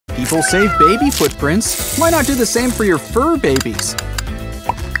People save baby footprints. Why not do the same for your fur babies?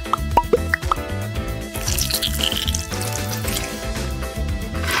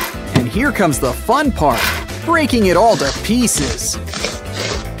 And here comes the fun part, breaking it all to pieces.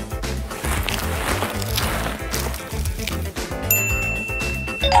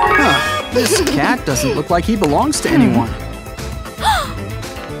 This cat doesn't look like he belongs to anyone.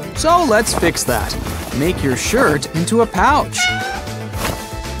 So let's fix that. Make your shirt into a pouch.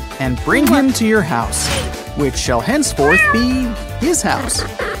 And bring him to your house, which shall henceforth be his house.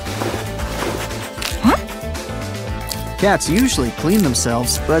 Cats usually clean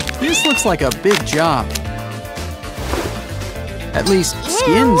themselves, but this looks like a big job. At least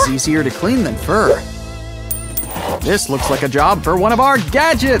skin's easier to clean than fur. This looks like a job for one of our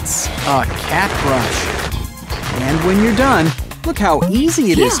gadgets, a cat brush. And when you're done, look how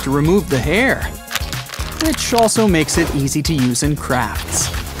easy it is to remove the hair, which also makes it easy to use in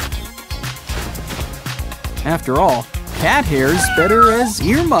crafts. After all, cat hair's better as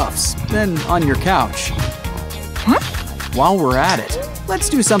earmuffs than on your couch. While we're at it, let's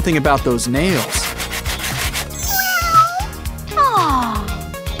do something about those nails.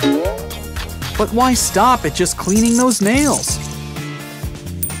 But why stop at just cleaning those nails?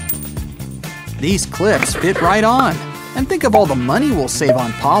 These clips fit right on, and think of all the money we'll save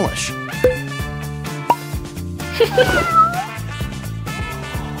on polish.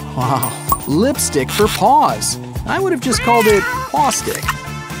 Wow, lipstick for paws. I would have just called it paw stick.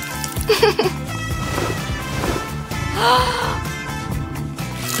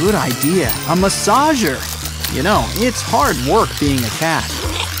 Good idea, a massager. You know, it's hard work being a cat.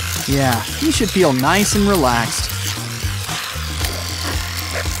 Yeah, you should feel nice and relaxed.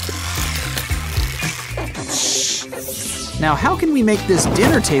 Now, how can we make this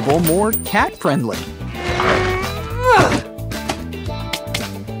dinner table more cat-friendly?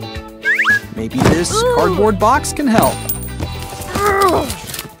 Maybe this cardboard box can help.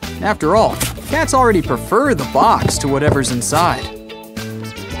 After all, cats already prefer the box to whatever's inside.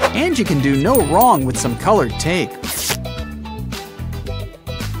 And you can do no wrong with some colored tape.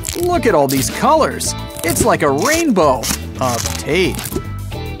 Look at all these colors. It's like a rainbow of tape.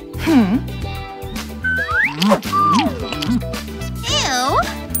 Ew.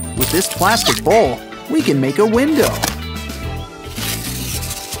 With this plastic bowl, we can make a window.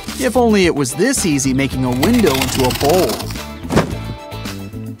 If only it was this easy making a window into a bowl.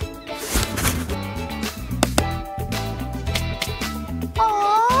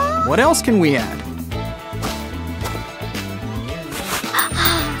 Aww. What else can we add?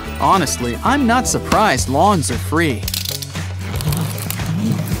 Honestly, I'm not surprised lawns are free.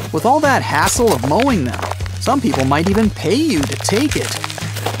 With all that hassle of mowing them, some people might even pay you to take it.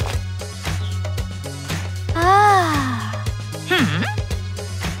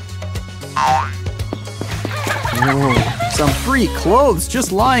 Whoa, some free clothes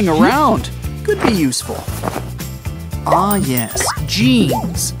just lying around. Could be useful. Ah yes,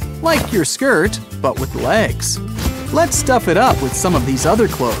 jeans. Like your skirt, but with legs. Let's stuff it up with some of these other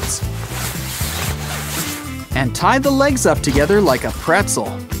clothes. And tie the legs up together like a pretzel.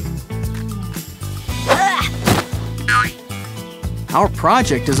 Our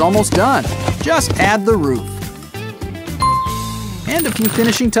project is almost done. Just add the roof. And a few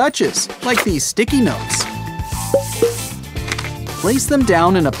finishing touches, like these sticky notes. Place them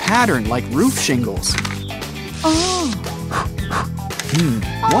down in a pattern like roof shingles.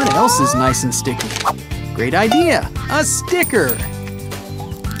 What else is nice and sticky? Great idea, a sticker.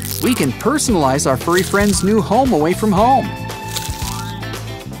 We can personalize our furry friend's new home away from home.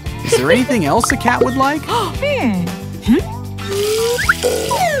 Is there anything else a cat would like?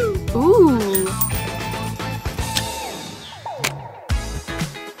 Ooh.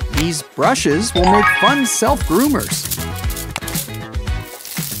 These brushes will make fun self-groomers.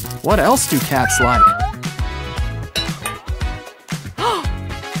 What else do cats like?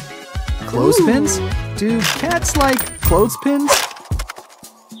 Clothespins? Do cats like clothespins?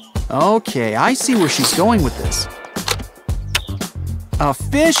 Okay, I see where she's going with this. A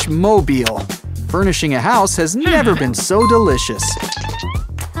fish mobile. Furnishing a house has never been so delicious.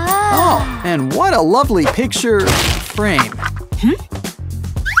 Oh, and what a lovely picture frame.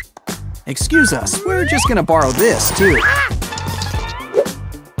 Excuse us, we're just gonna borrow this too.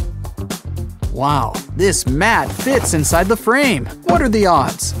 Wow, this mat fits inside the frame. What are the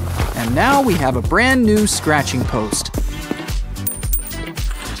odds? And now we have a brand new scratching post.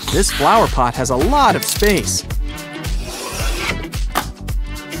 This flower pot has a lot of space.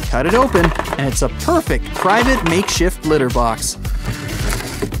 Cut it open, and it's a perfect private makeshift litter box.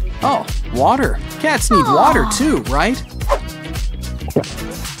 Oh, water. Cats need water too, right?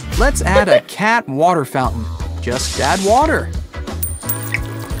 let's add a cat water fountain. Just add water.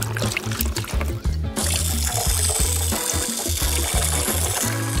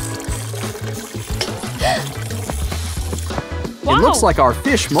 Wow. It looks like our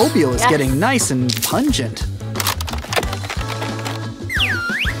fish mobile is getting nice and pungent.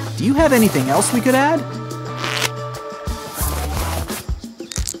 Do you have anything else we could add?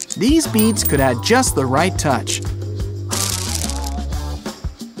 These beads could add just the right touch.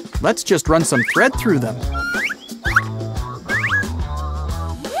 Let's just run some thread through them.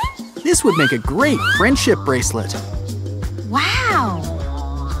 This would make a great friendship bracelet.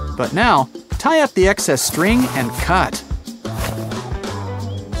 Wow. But now, tie up the excess string and cut.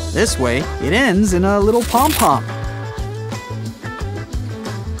 This way, it ends in a little pom-pom.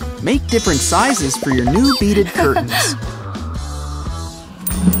 Make different sizes for your new beaded curtains.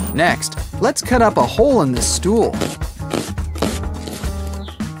 Next, let's cut up a hole in this stool.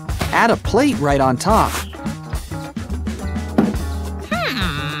 Add a plate right on top.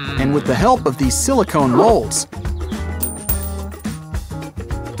 And with the help of these silicone molds,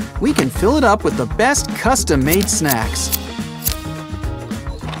 we can fill it up with the best custom-made snacks.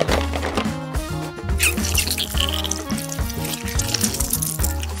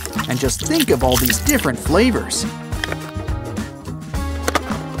 And just think of all these different flavors.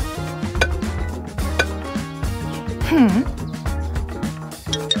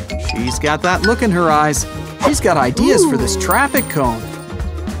 She's got that look in her eyes. She's got ideas for this traffic cone.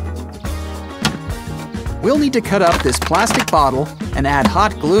 We'll need to cut up this plastic bottle and add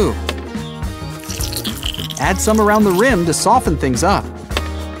hot glue. Add some around the rim to soften things up.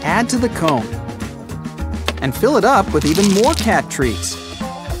 Add to the cone. And fill it up with even more cat treats.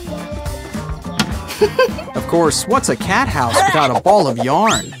 Of course, what's a cat house without a ball of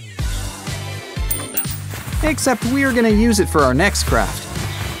yarn? Except we're gonna use it for our next craft.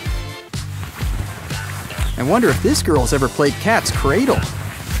 I wonder if this girl's ever played cat's cradle.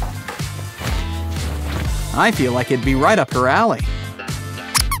 I feel like it'd be right up her alley.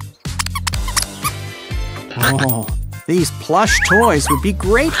 Oh, these plush toys would be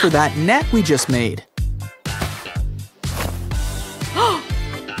great for that net we just made.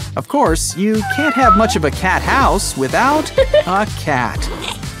 Of course, you can't have much of a cat house without a cat.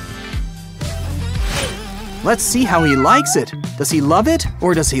 Let's see how he likes it. Does he love it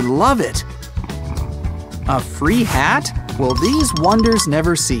or does he love it? A free hat? Well, these wonders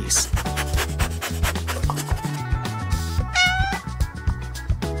never cease.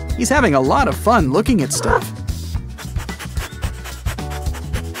 He's having a lot of fun looking at stuff.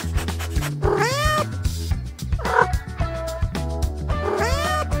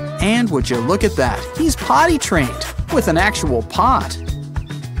 And would you look at that? He's potty trained with an actual pot.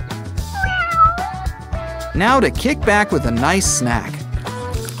 Now to kick back with a nice snack.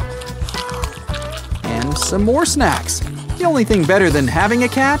 And some more snacks. The only thing better than having a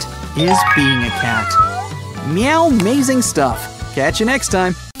cat is being a cat. Meow, amazing stuff. Catch you next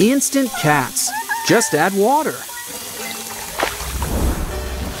time. Instant cats. Just add water.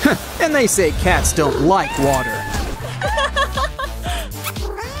 And they say cats don't like water.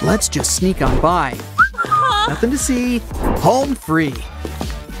 Let's just sneak on by. Nothing to see. Home free.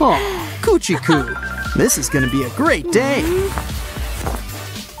 Oh, coochie coo. This is gonna be a great day.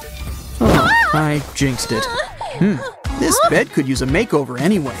 Oh, I jinxed it. This bed could use a makeover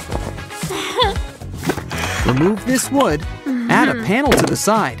anyway. Remove this wood. Add a panel to the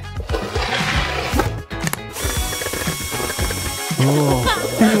side.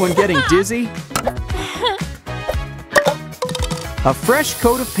 Oh, anyone getting dizzy? A fresh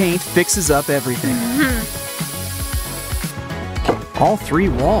coat of paint fixes up everything. All three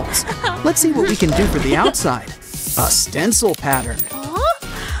walls. Let's see what we can do for the outside. A stencil pattern.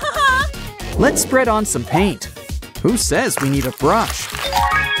 Let's spread on some paint. Who says we need a brush?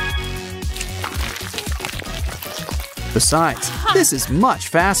 Besides, this is much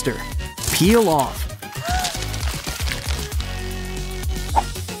faster. Peel off.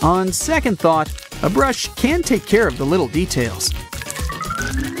 On second thought, a brush can take care of the little details.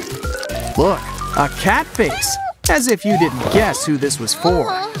 Look, a cat face. As if you didn't guess who this was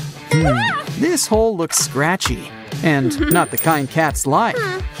for. This hole looks scratchy, and not the kind cats like.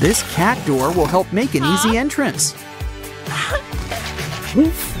 This cat door will help make an easy entrance.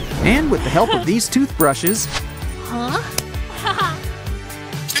 And with the help of these toothbrushes,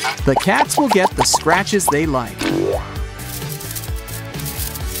 the cats will get the scratches they like.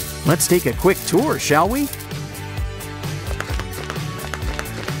 Let's take a quick tour, shall we?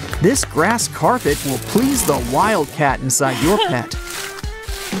 This grass carpet will please the wildcat inside your pet.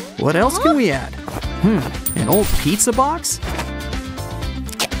 What else can we add? An old pizza box?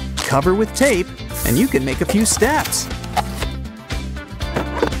 Cover with tape, and you can make a few steps.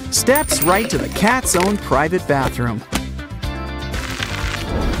 Steps right to the cat's own private bathroom.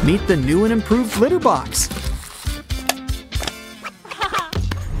 Meet the new and improved litter box.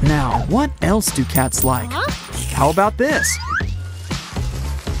 Now, what else do cats like? How about this?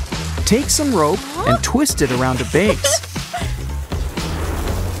 Take some rope and twist it around a base.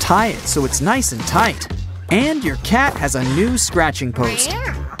 Tie it so it's nice and tight. And your cat has a new scratching post.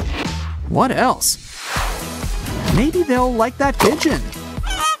 What else? Maybe they'll like that pigeon.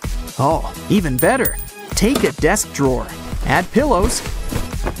 Oh, even better. Take a desk drawer, add pillows,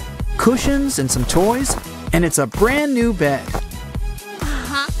 cushions, and some toys, and it's a brand new bed.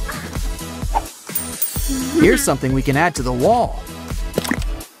 Here's something we can add to the wall.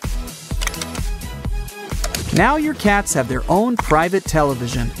 Now your cats have their own private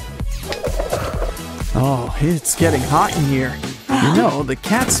television. Oh, it's getting hot in here. You know, the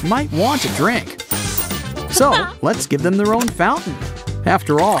cats might want a drink. So, let's give them their own fountain.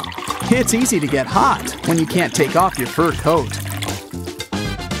 After all, it's easy to get hot when you can't take off your fur coat.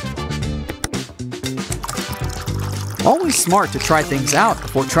 Always smart to try things out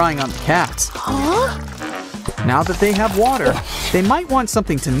before trying on the cats. Now that they have water, they might want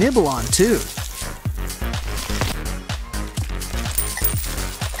something to nibble on too.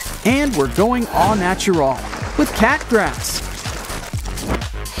 And we're going au natural with cat grass.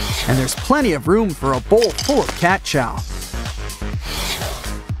 And there's plenty of room for a bowl full of cat chow.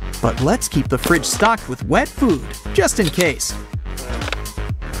 But let's keep the fridge stocked with wet food, just in case.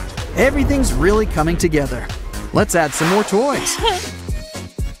 Everything's really coming together. Let's add some more toys.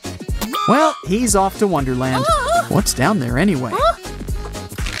 Well, he's off to Wonderland. What's down there anyway?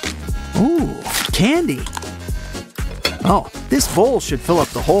 Ooh, candy. Oh, this bowl should fill up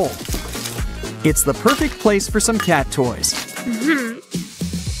the hole. It's the perfect place for some cat toys.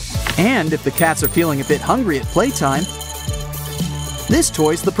 And if the cats are feeling a bit hungry at playtime, this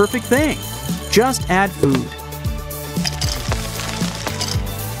toy's the perfect thing. Just add food.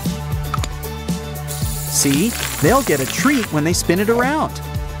 See, they'll get a treat when they spin it around.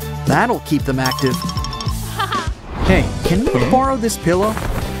 That'll keep them active. Hey, can you borrow this pillow?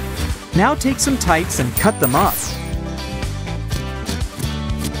 Now take some tights and cut them up.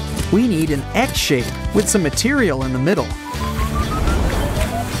 We need an X shape with some material in the middle.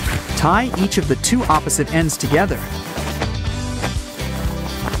 Tie each of the two opposite ends together.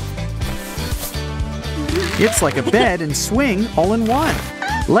 It's like a bed and swing all in one.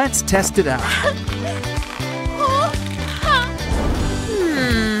 Let's test it out.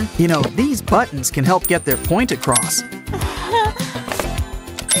 You know, these buttons can help get their point across.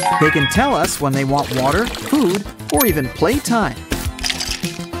 They can tell us when they want water, food, or even playtime.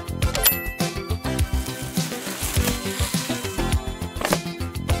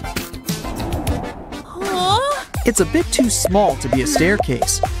 It's a bit too small to be a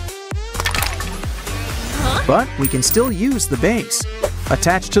staircase. But we can still use the base.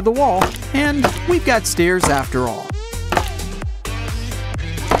 Attached to the wall, and we've got stairs after all.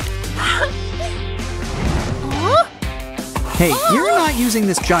 Hey, you're not using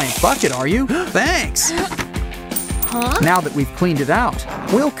this giant bucket, are you? Thanks! Now that we've cleaned it out,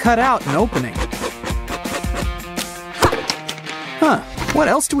 we'll cut out an opening. Huh, what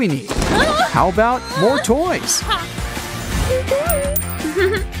else do we need? How about more toys?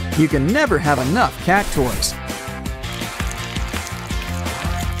 You can never have enough cat toys.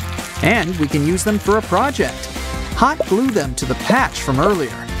 And we can use them for a project. Hot glue them to the patch from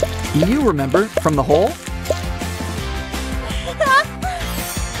earlier. You remember from the hole?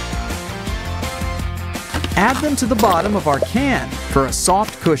 Add them to the bottom of our can for a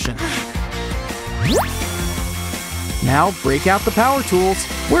soft cushion. Now break out the power tools.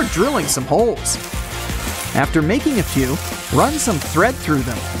 We're drilling some holes. After making a few, run some thread through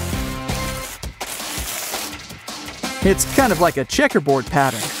them. It's kind of like a checkerboard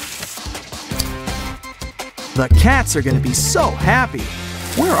pattern. The cats are going to be so happy.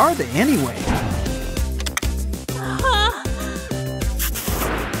 Where are they anyway?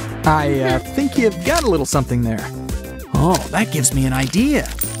 I think you've got a little something there. Oh, that gives me an idea.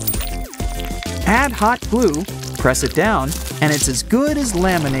 Add hot glue, press it down, and it's as good as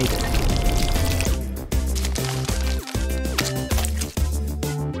laminated.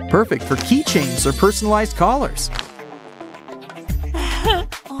 Perfect for keychains or personalized collars.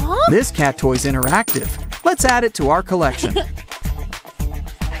 This cat toy's interactive. Let's add it to our collection.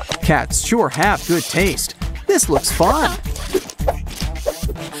 Cats sure have good taste. This looks fun.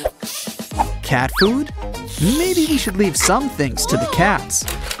 Cat food? Maybe we should leave some things to the cats.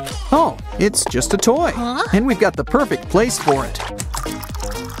 Oh, it's just a toy, and we've got the perfect place for it.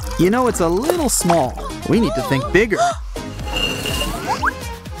 You know, it's a little small. We need to think bigger.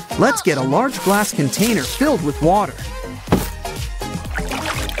 Let's get a large glass container filled with water.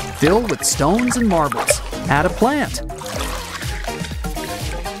 Fill with stones and marbles. Add a plant.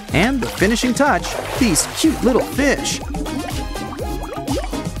 And the finishing touch, these cute little fish.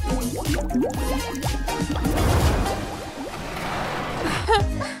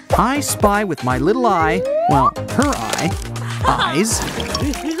 I spy with my little eye, well, her eyes,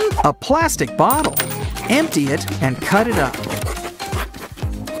 a plastic bottle. Empty it and cut it up.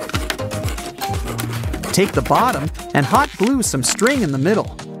 Take the bottom and hot glue some string in the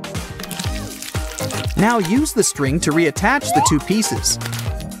middle. Now use the string to reattach the two pieces.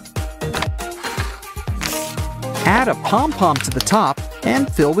 Add a pom-pom to the top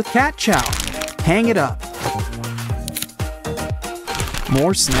and fill with cat chow. Hang it up.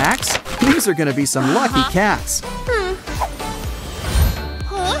 More snacks? These are gonna be some lucky cats.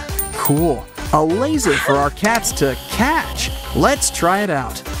 Cool. A laser for our cats to catch. Let's try it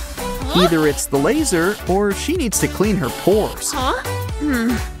out. Either it's the laser or she needs to clean her pores.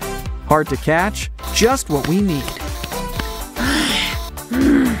 Hard to catch? Just what we need.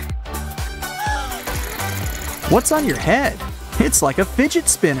 What's on your head? It's like a fidget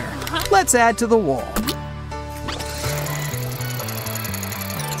spinner. Let's add to the wall.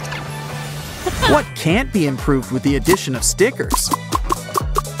 What can't be improved with the addition of stickers?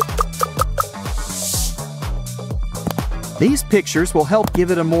 These pictures will help give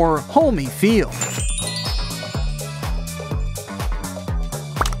it a more homey feel.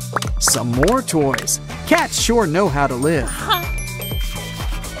 Some more toys. Cats sure know how to live.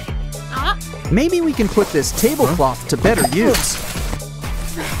 Maybe we can put this tablecloth to better use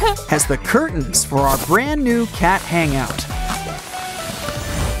as the curtains for our brand new cat hangout.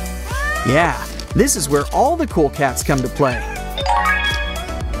 Yeah, this is where all the cool cats come to play.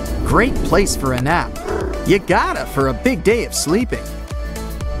 Great place for a nap. You gotta for a big day of sleeping.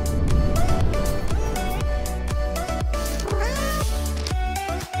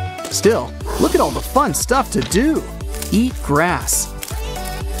 Still, look at all the fun stuff to do. Eat grass.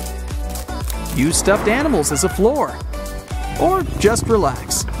 Use stuffed animals as a floor. Or just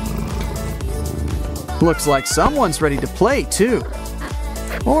relax. Looks like someone's ready to play too.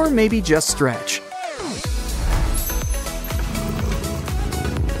 Or maybe just stretch.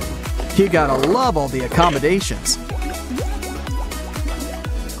 You gotta love all the accommodations.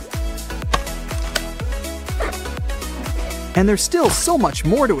 And there's still so much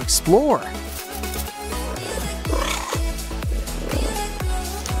more to explore.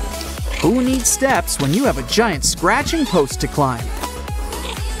 Who needs steps when you have a giant scratching post to climb?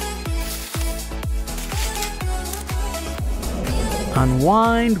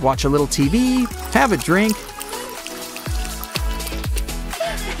 Unwind, watch a little TV, have a drink.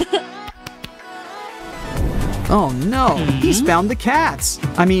 Oh no, he's found the cats.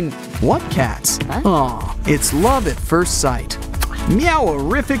 I mean, what cats? Aw, it's love at first sight.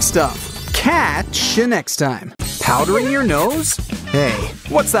 Meow-orific stuff. Catch you next time. Powdering your nose? Hey,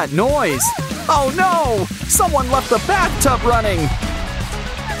 what's that noise? Oh no! Someone left the bathtub running!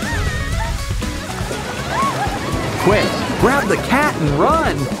 Quick, grab the cat and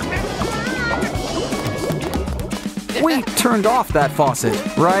run! We turned off that faucet,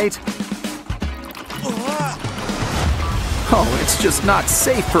 right? Oh, it's just not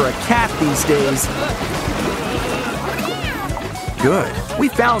safe for a cat these days. Good, we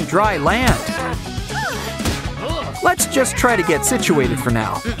found dry land. Let's just try to get situated for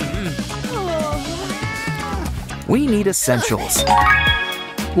now. We need essentials.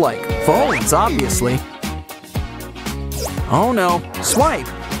 Like phones, obviously. Oh no, swipe.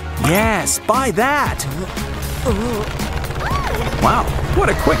 Yes, buy that. Wow, what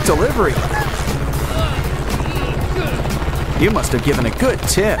a quick delivery. You must have given a good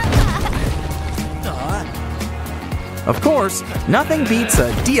tip. Of course, nothing beats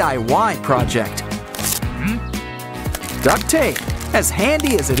a DIY project. Duct tape, as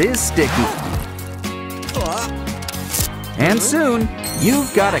handy as it is sticky. And soon,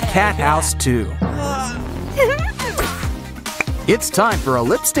 you've got a cat house too. It's time for a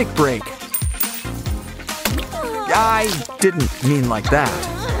lipstick break. I didn't mean like that.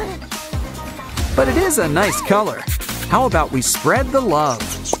 But it is a nice color. How about we spread the love?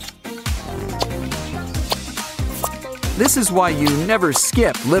 This is why you never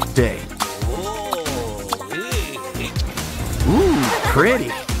skip lip day. Ooh,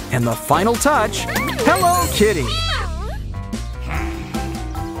 pretty. And the final touch, Hello Kitty.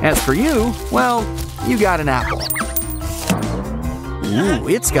 As for you, well, you got an apple. Ooh,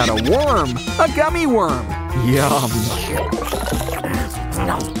 it's got a worm, a gummy worm. Yum.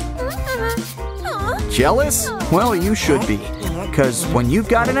 Jealous? Well, you should be. Because when you've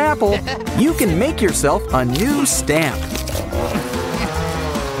got an apple, you can make yourself a new stamp.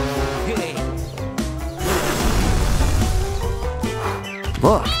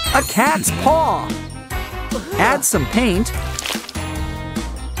 Look, a cat's paw. Add some paint.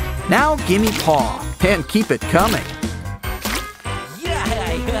 Now gimme paw, and keep it coming.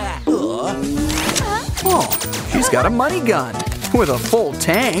 Oh, she's got a money gun with a full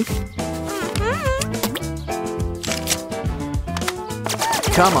tank.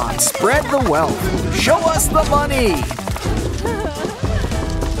 Come on, spread the wealth. Show us the money.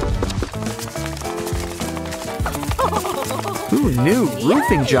 Who knew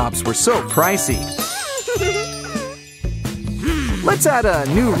roofing jobs were so pricey? Let's add a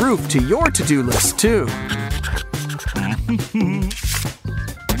new roof to your to-do list, too.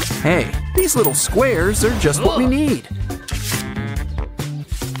 Hey, these little squares are just what we need.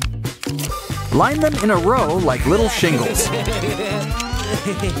 Line them in a row like little shingles.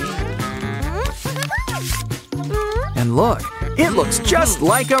 And look, it looks just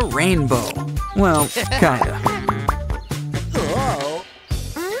like a rainbow. Well, kinda.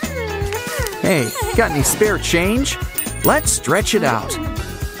 Hey, got any spare change? Let's stretch it out.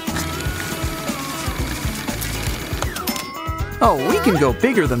 Oh, we can go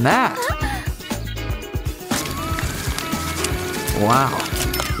bigger than that. Wow.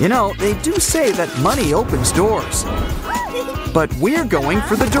 You know, they do say that money opens doors. But we're going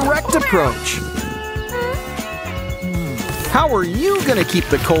for the direct approach. How are you gonna keep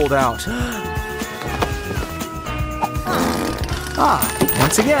the cold out? Ah,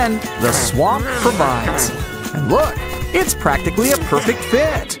 once again, the swamp provides. And look, it's practically a perfect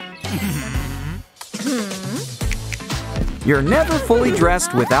fit. You're never fully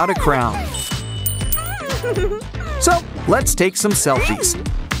dressed without a crown. So, let's take some selfies.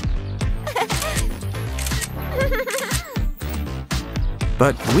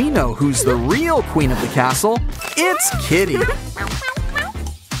 But we know who's the real queen of the castle. It's Kitty.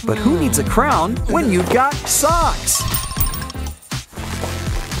 But who needs a crown when you've got socks?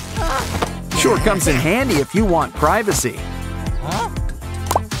 Sure comes in handy if you want privacy.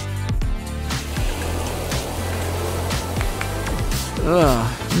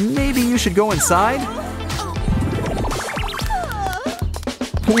 Maybe you should go inside?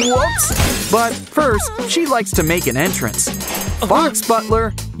 Whoops! But first, she likes to make an entrance. Fox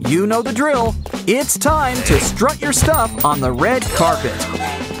Butler, you know the drill. It's time to strut your stuff on the red carpet.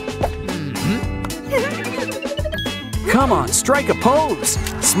 Come on, strike a pose.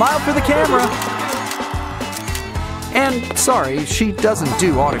 Smile for the camera. And sorry, she doesn't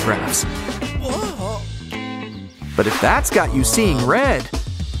do autographs. But if that's got you seeing red,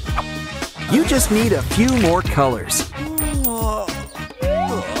 you just need a few more colors.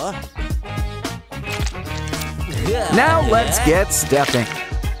 Now let's get stepping.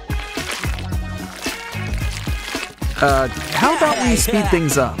 How about we speed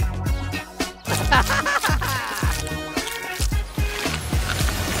things up?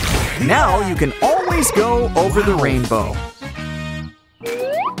 Now you can always go over the rainbow.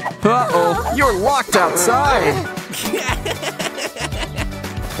 Uh-oh, you're locked outside.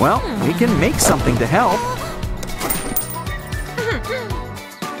 Well, we can make something to help.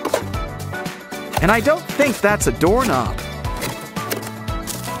 And I don't think that's a doorknob.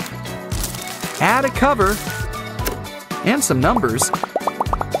 Add a cover and some numbers.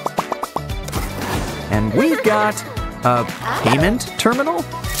 And we've got a payment terminal.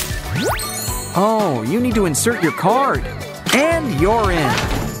 Oh, you need to insert your card. And you're in.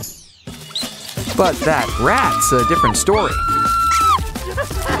 But that rat's a different story.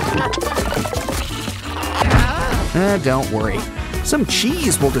 Don't worry. Some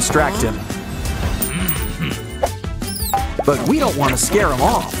cheese will distract him. But we don't want to scare him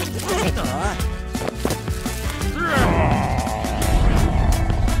off.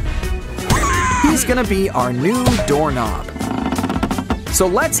 He's gonna be our new doorknob. So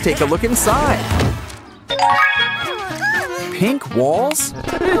let's take a look inside. Pink walls?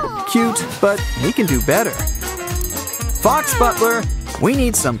 Cute, but we can do better. Fox Butler, we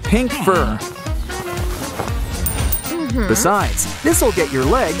need some pink fur. Besides, this'll get your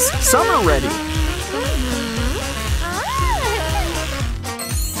legs summer ready.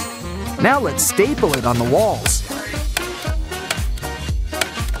 Now let's staple it on the walls.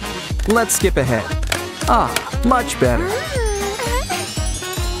 Let's skip ahead. Ah, much better.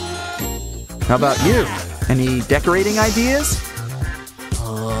 How about you? Any decorating ideas?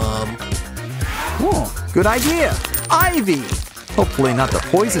 Oh, good idea. Ivy. Hopefully not the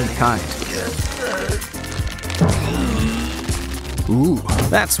poison kind. Ooh,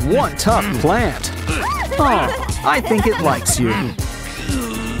 That's one tough plant. Oh, I think it likes you.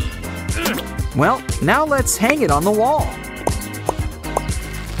 Well, now let's hang it on the wall.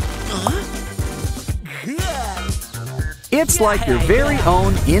 It's like your very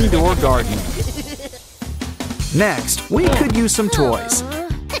own indoor garden. Next, we could use some toys.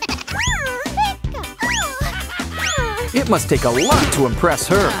 It must take a lot to impress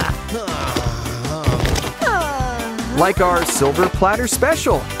her. Like our silver platter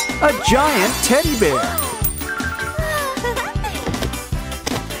special, a giant teddy bear.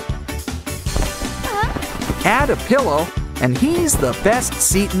 Add a pillow, and he's the best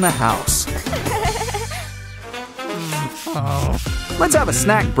seat in the house. Let's have a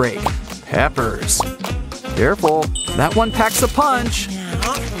snack break. Peppers. Careful, that one packs a punch.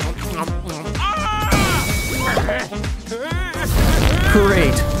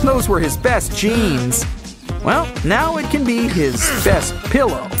 Great, those were his best jeans. Well, now it can be his best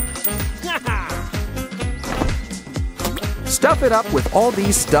pillow. Stuff it up with all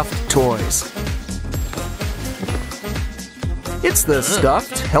these stuffed toys. It's the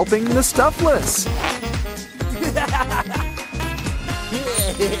stuffed helping the stuffless.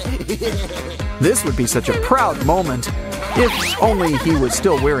 This would be such a proud moment if only he was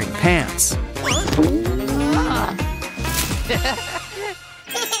still wearing pants.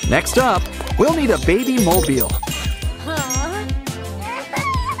 Next up, we'll need a baby mobile.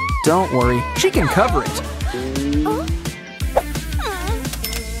 Don't worry, she can cover it.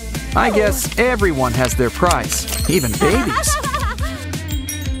 I guess everyone has their price, even babies.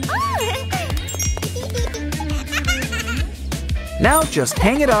 Now just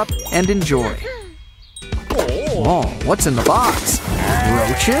hang it up and enjoy. Oh, what's in the box?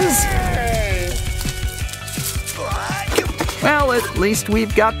 Roaches? Well, at least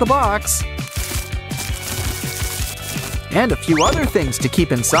we've got the box. And a few other things to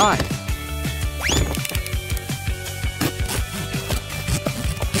keep inside.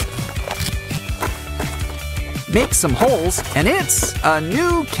 Make some holes, and it's a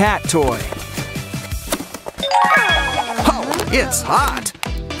new cat toy. Oh, it's hot.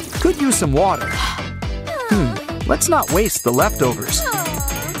 Could use some water. Let's not waste the leftovers.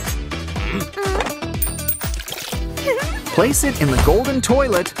 Place it in the golden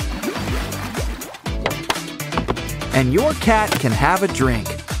toilet, and your cat can have a drink.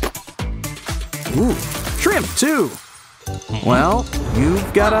 Ooh, shrimp too. Well,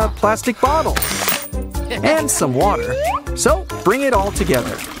 you've got a plastic bottle and some water, so bring it all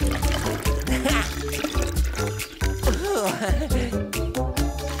together.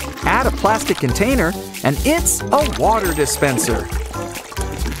 Add a plastic container, and it's a water dispenser.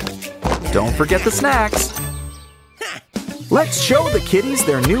 Don't forget the snacks. Let's show the kitties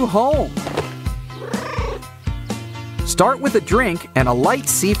their new home. Start with a drink and a light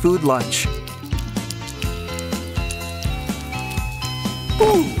seafood lunch.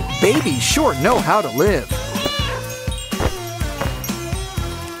 Ooh, babies sure know how to live.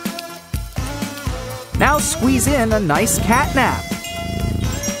 Now squeeze in a nice cat nap.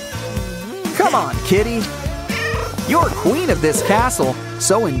 Come on, kitty. You're queen of this castle,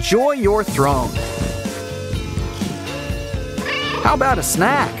 so enjoy your throne. How about a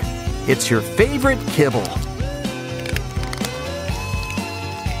snack? It's your favorite kibble.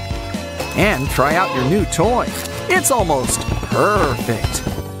 And try out your new toy. It's almost perfect.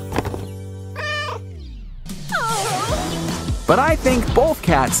 But I think both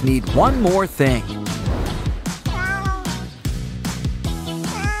cats need one more thing.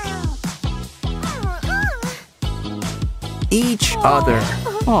 Each other.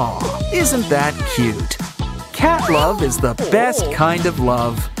 Aw, isn't that cute? Cat love is the best kind of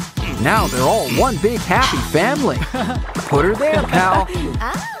love. Now they're all one big happy family. Put her there, pal.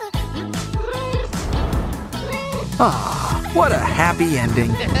 Ah, what a happy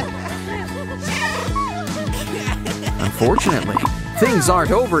ending. Unfortunately, things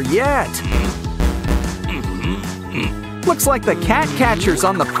aren't over yet. Looks like the cat catcher's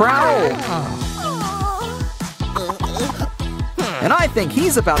on the prowl. And I think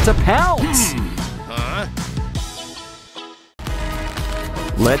he's about to pounce.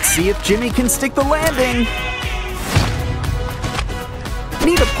 Let's see if Jimmy can stick the landing.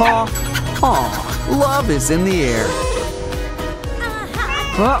 Need a paw? Aw, love is in the air.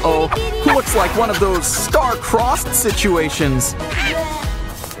 Uh-oh, looks like one of those star-crossed situations.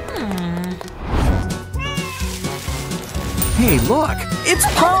 Hey, look, it's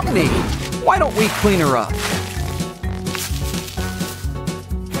Pomni. Why don't we clean her up?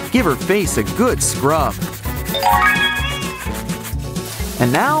 Give her face a good scrub.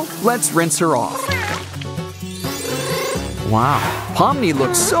 And now, let's rinse her off. Wow, Pomni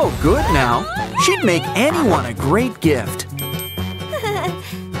looks so good now. She'd make anyone a great gift.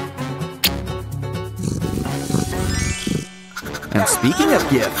 And speaking of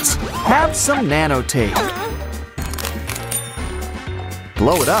gifts, have some nanotape.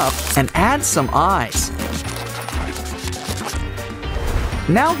 Blow it up and add some eyes.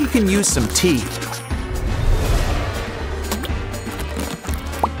 Now he can use some teeth.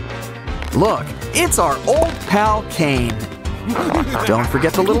 Look, it's our old pal Kane. Don't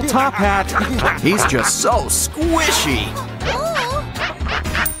forget the little top hat. He's just so squishy.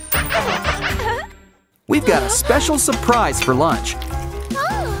 We've got a special surprise for lunch.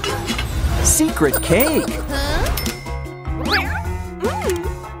 Secret cake.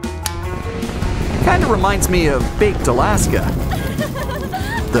 Kind of reminds me of baked Alaska.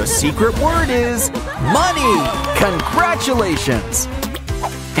 The secret word is money. Congratulations.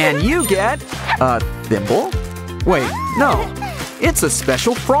 And you get a thimble? Wait, no. It's a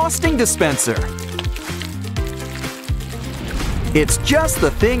special frosting dispenser. It's just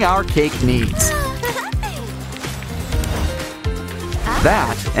the thing our cake needs.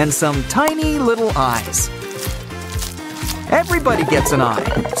 That and some tiny little eyes. Everybody gets an eye.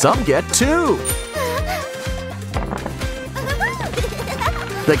 Some get two.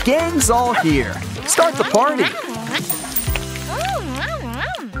 The gang's all here. Start the party.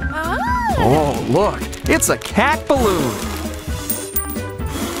 Oh, look. It's a cat balloon.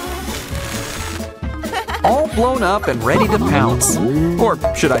 All blown up and ready to pounce. Or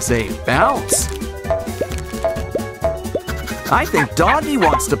should I say, bounce? I think Doggy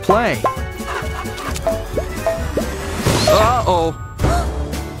wants to play. Uh-oh.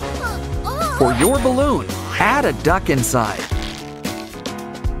 For your balloon, add a duck inside.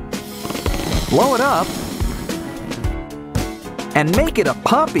 Blow it up. And make it a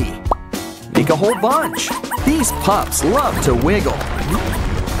puppy. Make a whole bunch. These pups love to wiggle.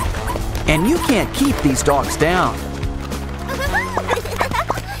 And you can't keep these dogs down.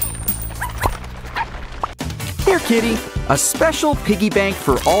 Here, kitty. A special piggy bank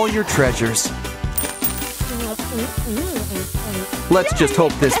for all your treasures. Let's just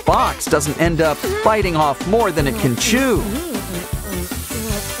hope this box doesn't end up biting off more than it can chew.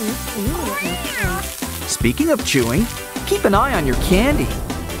 Speaking of chewing, keep an eye on your candy.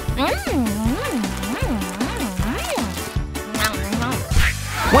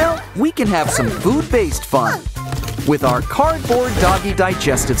 Well, we can have some food-based fun with our cardboard doggy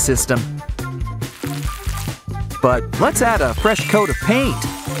digestive system. But let's add a fresh coat of paint.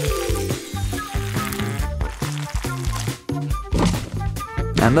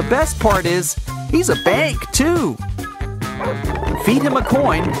 And the best part is, he's a bank too. Feed him a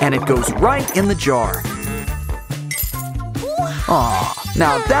coin and it goes right in the jar. Aw,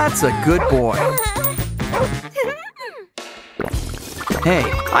 now that's a good boy. Hey,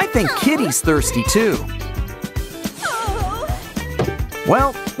 I think Kitty's thirsty too.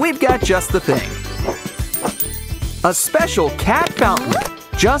 Well, we've got just the thing. A special cat fountain.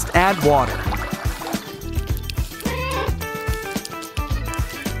 Just add water.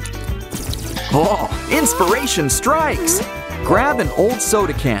 Oh, inspiration strikes. Grab an old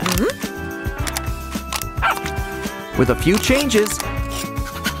soda can. With a few changes,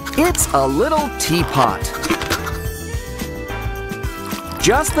 it's a little teapot.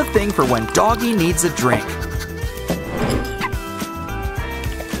 Just the thing for when Doggy needs a drink.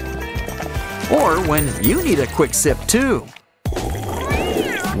 Or when you need a quick sip too.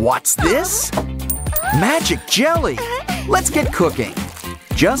 What's this? Magic jelly! Let's get cooking.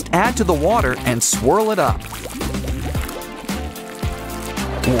 Just add to the water and swirl it up.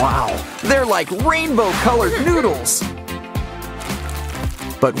 Wow, they're like rainbow-colored noodles.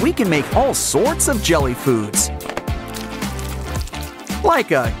 But we can make all sorts of jelly foods.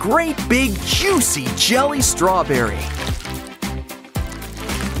 Like a great big juicy jelly strawberry.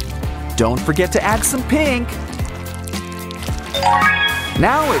 Don't forget to add some pink.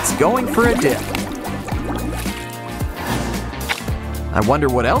 Now it's going for a dip. I wonder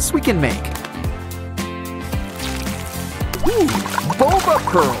what else we can make. Ooh, boba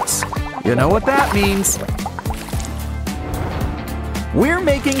pearls. You know what that means. We're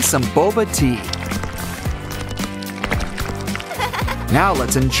making some boba tea. Now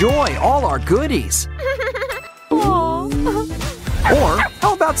let's enjoy all our goodies. Or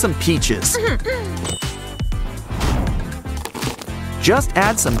how about some peaches? Just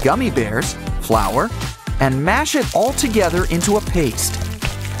add some gummy bears, flour, and mash it all together into a paste.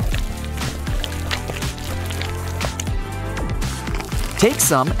 Take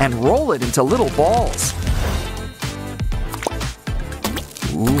some and roll it into little balls.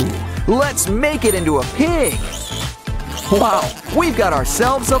 Ooh, let's make it into a pig. Wow, we've got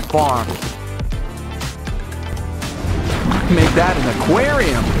ourselves a farm. Make that an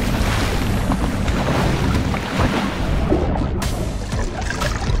aquarium.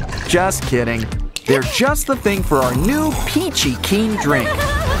 Just kidding. They're just the thing for our new peachy keen drink.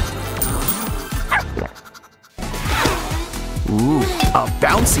 Ooh, a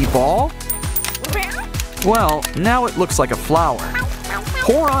bouncy ball? Well, now it looks like a flower.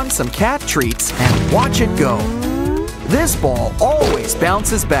 Pour on some cat treats and watch it go. This ball always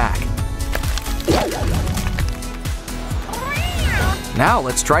bounces back. Now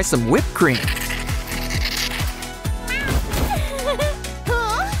let's try some whipped cream.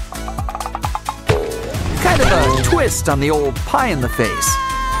 Kind of a twist on the old pie in the face.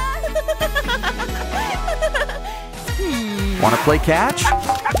 Want to play catch?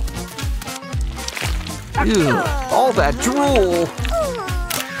 Ew, all that drool.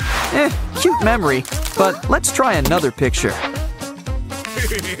 Cute memory, but let's try another picture.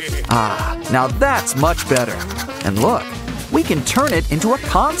 Ah, now that's much better. And look, we can turn it into a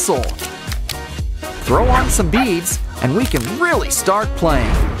console. Throw on some beads, and we can really start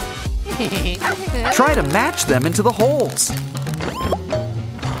playing. Try to match them into the holes.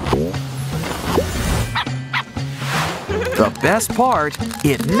 The best part,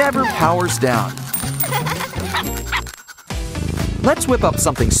 it never powers down. Let's whip up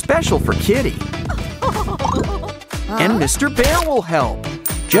something special for Kitty. And Mr. Bear will help.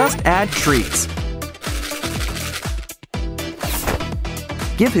 Just add treats.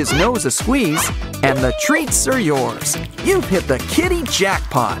 Give his nose a squeeze, and the treats are yours. You've hit the kitty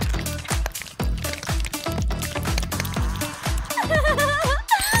jackpot.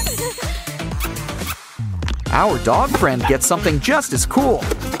 Our dog friend gets something just as cool,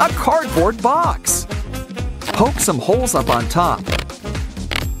 a cardboard box. Poke some holes up on top.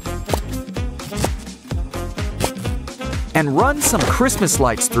 And run some Christmas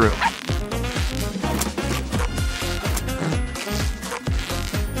lights through.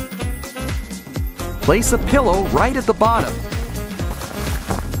 Place a pillow right at the bottom.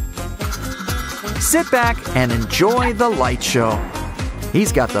 Sit back and enjoy the light show.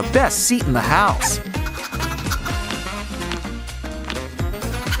 He's got the best seat in the house.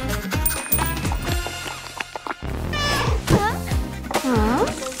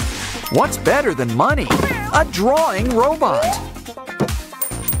 What's better than money? A drawing robot.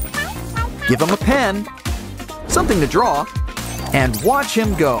 Give him a pen, something to draw, and watch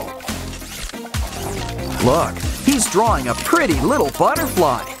him go. Look, he's drawing a pretty little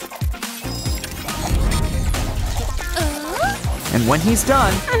butterfly. And when he's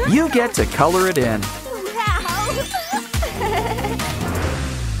done, you get to color it in.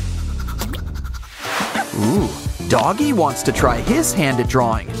 Ooh, Doggy wants to try his hand at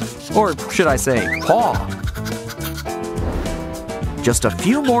drawing. Or should I say, paw. Just a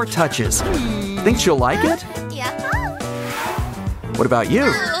few more touches. Think she'll like it? What about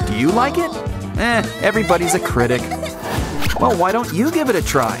you? Do you like it? Everybody's a critic. Well, why don't you give it a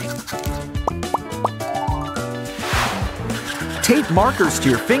try? Tape markers to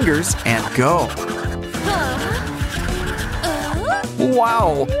your fingers and go.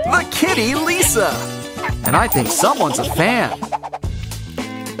 Wow, the kitty Lisa! And I think someone's a fan.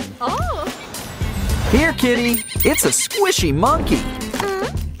 Here, kitty, it's a squishy monkey.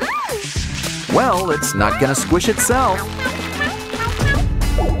 Well, it's not gonna squish itself.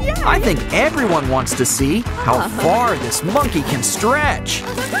 I think everyone wants to see how far this monkey can stretch.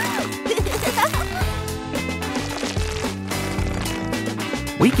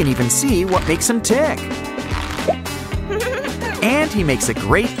 We can even see what makes him tick. And he makes a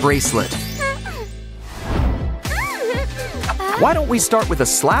great bracelet. Why don't we start with a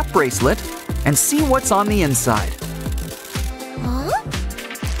slap bracelet and see what's on the inside?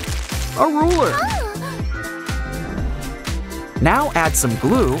 A ruler. Now add some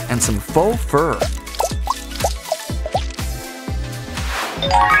glue and some faux fur.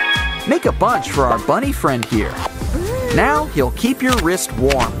 Make a bunch for our bunny friend here. Now he'll keep your wrist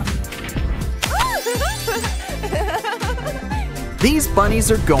warm. These bunnies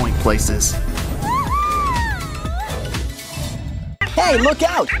are going places. Hey, look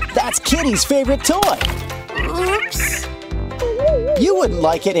out! That's Kitty's favorite toy! Oops. You wouldn't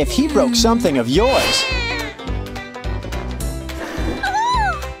like it if he broke something of yours.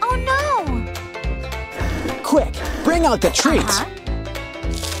 Oh no! Quick, bring out the treats.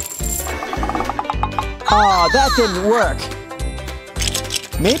 Aw, that didn't work.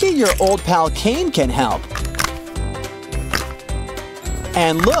 Maybe your old pal Kane can help.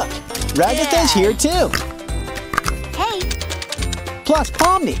 And look, Ragatha's here too. Hey. Plus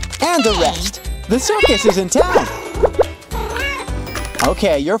Pomni and the rest. The circus is in town.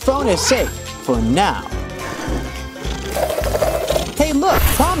 Okay, your phone is safe for now. Hey, look,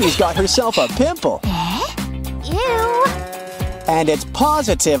 Tommy's got herself a pimple. Ew. And it's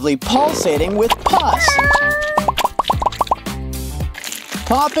positively pulsating with pus.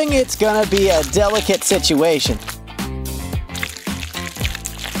 Popping it's gonna be a delicate situation.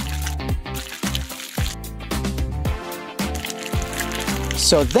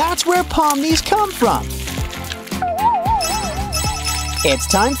 So that's where pomnies come from. It's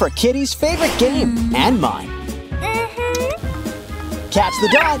time for Kitty's favorite game, and mine. Catch the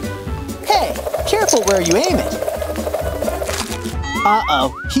dot. Hey, careful where you aim it.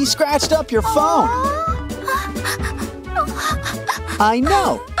 Uh-oh, he scratched up your phone. I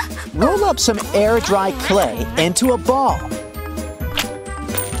know. Roll up some air-dry clay into a ball.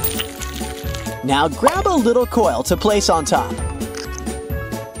 Now grab a little coil to place on top.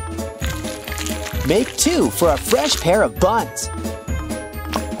 Make 2 for a fresh pair of buns.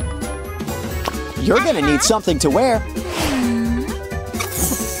 You're gonna need something to wear.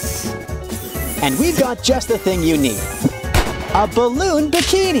 And we've got just the thing you need. A balloon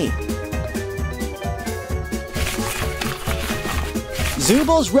bikini.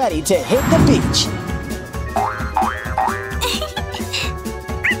 Zubal's ready to hit the beach.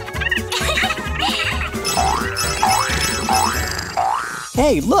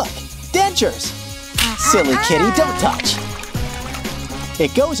 Hey, look! Dentures! Silly kitty, don't touch.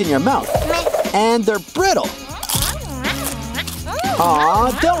 It goes in your mouth, and they're brittle.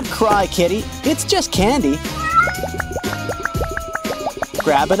 Aw, don't cry, kitty. It's just candy.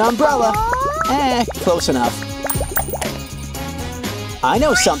 Grab an umbrella. Close enough. I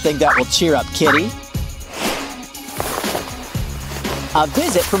know something that will cheer up Kitty. A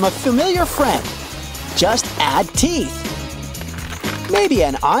visit from a familiar friend. Just add teeth. Maybe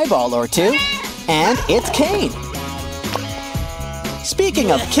an eyeball or two. And it's Kane.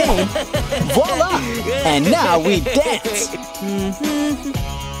 Speaking of Kane, voila! And now we dance.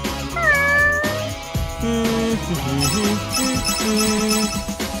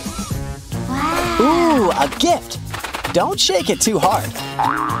 Wow. Ooh, a gift. Don't shake it too hard.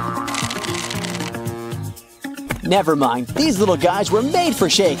 Never mind, these little guys were made for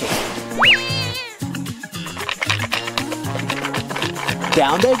shaking.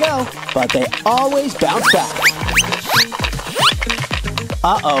 Down they go, but they always bounce back.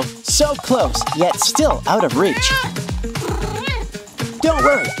 Uh-oh, so close, yet still out of reach. Don't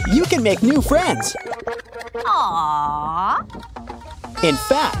worry, you can make new friends. Aww. In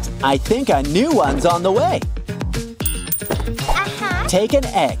fact, I think a new one's on the way. Take an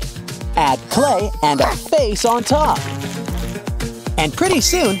egg, add clay and a face on top. And pretty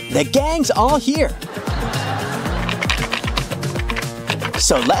soon, the gang's all here.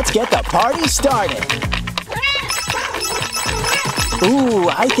 So let's get the party started. Ooh,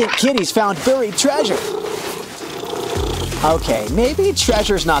 I think Kitty's found buried treasure. Okay, maybe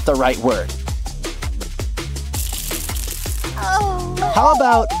treasure's not the right word. How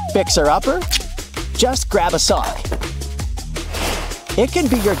about fixer-upper? Just grab a sock. It can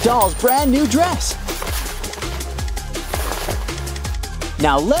be your doll's brand new dress.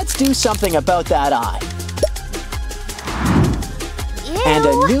 Now let's do something about that eye. Ew. And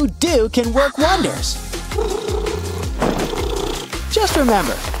a new do can work wonders. Just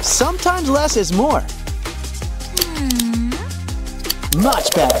remember, sometimes less is more.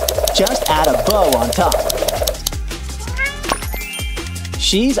 Much better. Just add a bow on top.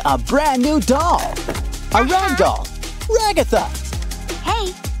 She's a brand new doll. A rag doll. Ragatha.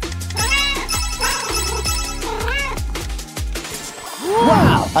 Hey.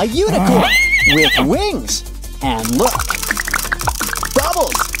 Wow, a unicorn with wings. And look.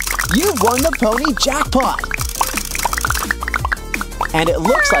 Bubbles, you've won the pony jackpot. And it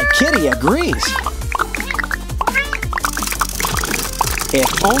looks like Kitty agrees.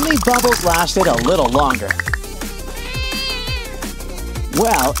 If only Bubbles lasted a little longer.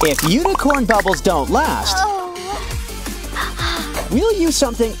 Well, if unicorn bubbles don't last, we'll use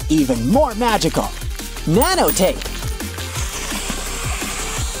something even more magical. Nanotape.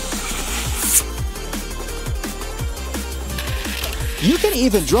 You can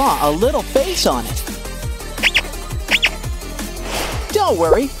even draw a little face on it. Don't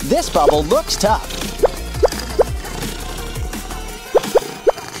worry, this bubble looks tough.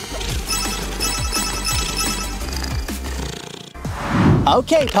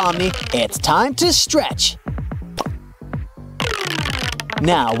 Okay, Pomni, it's time to stretch.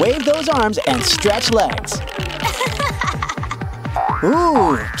 Now wave those arms and stretch legs.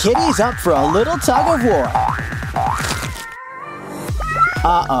 Ooh, Kitty's up for a little tug of war.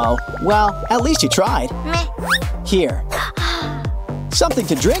 Uh-oh, well, at least you tried. Meh. Here, Something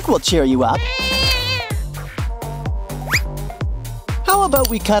to drink will cheer you up. How about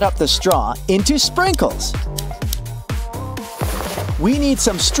we cut up the straw into sprinkles? We need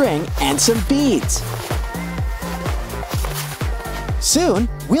some string and some beads. Soon,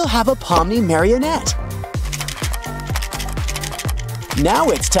 we'll have a Pomni marionette. Now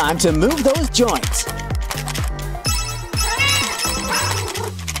it's time to move those joints.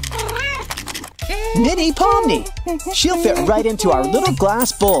 Mini Pomni! She'll fit right into our little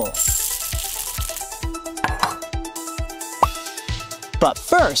glass bowl. But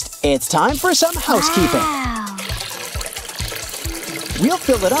first, it's time for some housekeeping. Wow. We'll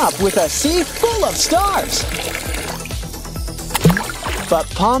fill it up with a sea full of stars. But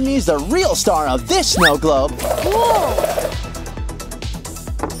Pomni's the real star of this snow globe. Whoa.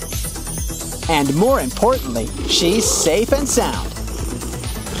 And more importantly, she's safe and sound.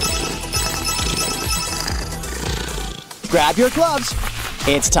 Grab your gloves.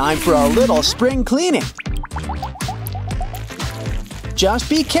 It's time for a little spring cleaning. Just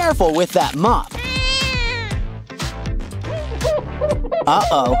be careful with that mop.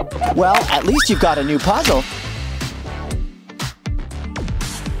 Uh-oh. Well, at least you've got a new puzzle.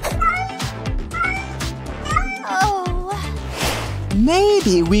 Oh.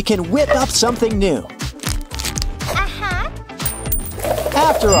 Maybe we can whip up something new. Uh-huh.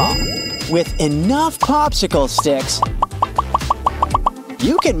 After all, with enough popsicle sticks,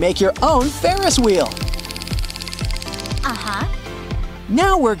 you can make your own Ferris wheel. Uh-huh.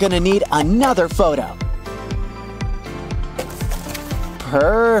 Now we're gonna need another photo.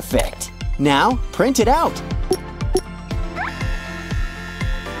 Perfect. Now print it out.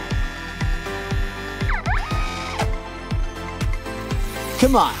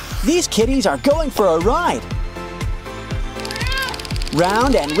 Come on, these kitties are going for a ride.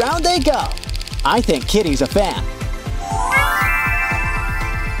 Round and round they go. I think Kitty's a fan.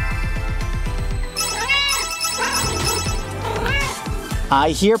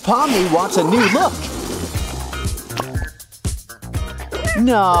 I hear Pomni wants a new look.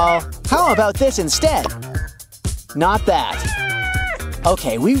 No, how about this instead? Not that.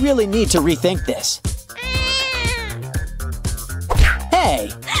 Okay, we really need to rethink this.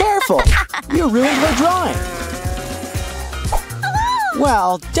 Hey, careful! You ruined her drawing.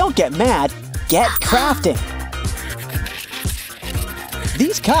 Well, don't get mad. Get crafting.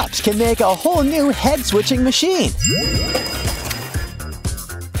 These cups can make a whole new head-switching machine.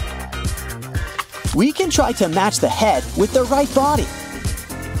 We can try to match the head with the right body.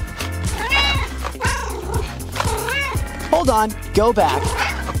 Hold on, go back.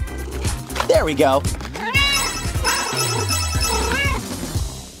 There we go.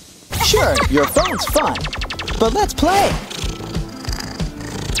 Sure, your phone's fun, but let's play.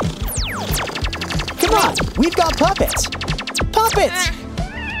 Come on, we've got puppets. Puppets!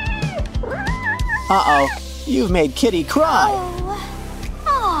 Uh-oh, you've made Kitty cry.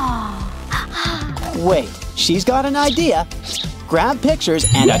 Wait, she's got an idea. Grab pictures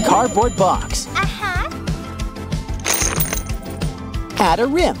and a cardboard box. Uh-huh. Add a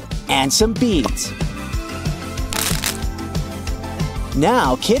rim and some beads.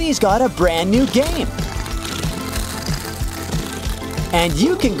 Now Kitty's got a brand new game. And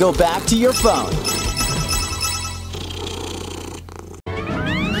you can go back to your phone.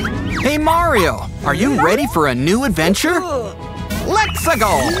 Hey Mario, are you ready for a new adventure? Let's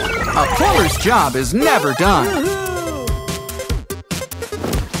go! A plumber's job is never done.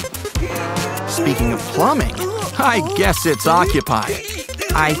 Speaking of plumbing, I guess it's occupied.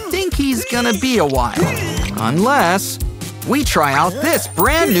 I think he's gonna be a while. Unless we try out this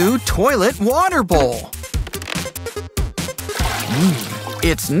brand new toilet water bowl.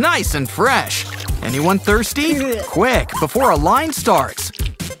 It's nice and fresh. Anyone thirsty? Quick, before a line starts.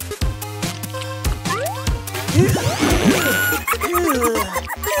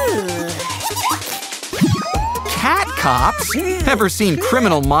 Cat cops? Ever seen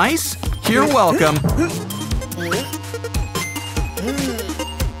Criminal Mice? You're welcome.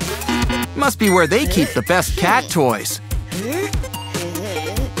 Must be where they keep the best cat toys.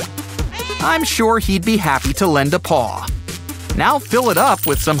 I'm sure he'd be happy to lend a paw. Now fill it up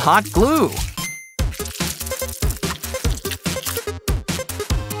with some hot glue.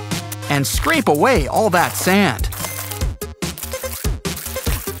 And scrape away all that sand.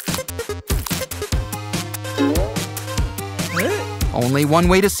 Only one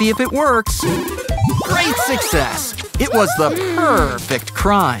way to see if it works. Great success! It was the perfect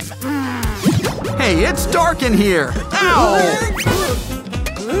crime. Hey, it's dark in here! Ow!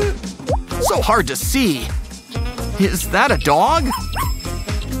 So hard to see. Is that a dog?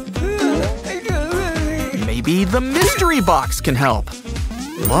 Maybe the mystery box can help.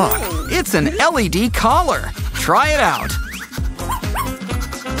 Look, it's an LED collar. Try it out.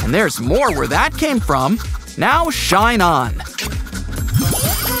 And there's more where that came from. Now shine on.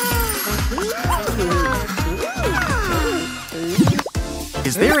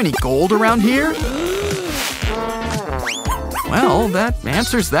 Is there any gold around here? Well, that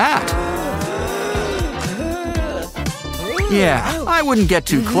answers that. Yeah, I wouldn't get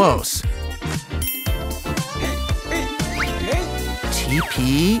too close.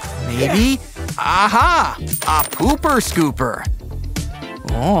 TP, maybe? Aha! A pooper scooper.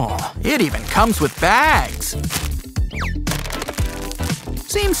 Oh, it even comes with bags.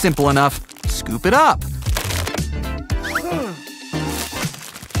 Seems simple enough. Scoop it up.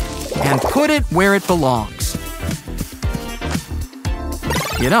 And put it where it belongs.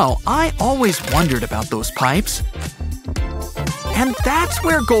 You know, I always wondered about those pipes. And that's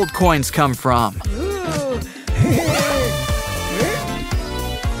where gold coins come from.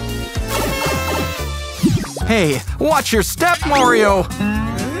 Hey, watch your step, Mario!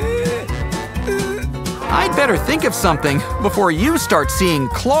 I'd better think of something before you start seeing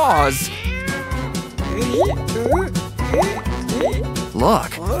claws.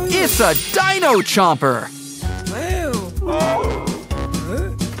 Look, it's a dino chomper!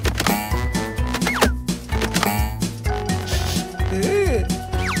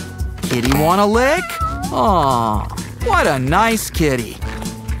 Kitty want a lick? Aw, what a nice kitty.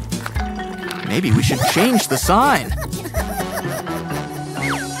 Maybe we should change the sign.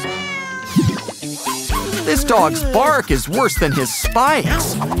 This dog's bark is worse than his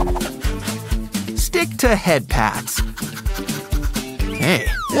spikes. Stick to head pats. Hey,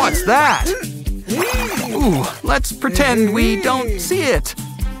 what's that? Ooh, let's pretend we don't see it.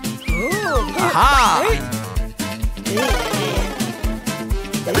 Aha!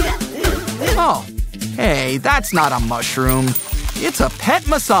 Oh, hey, that's not a mushroom. It's a pet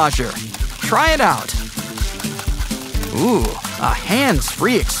massager. Try it out. Ooh, a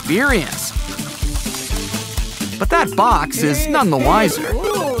hands-free experience. But that box is none the wiser.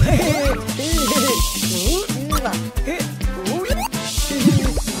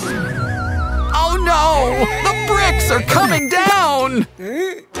 Oh no! The bricks are coming down!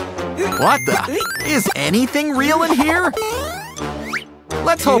 What the? Is anything real in here?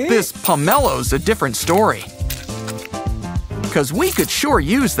 Let's hope this pomelo's a different story. 'Cause we could sure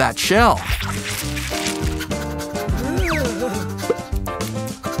use that shell.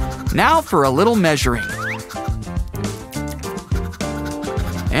 Now for a little measuring.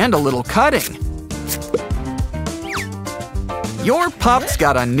 And a little cutting. Your pup's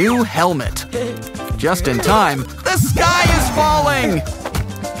got a new helmet. Just in time, the sky is falling!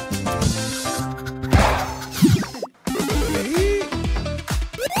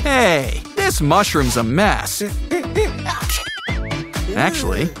 Hey, this mushroom's a mess.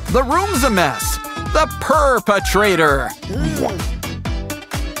 Actually, the room's a mess. The perpetrator!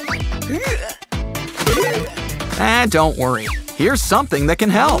 Don't worry. Here's something that can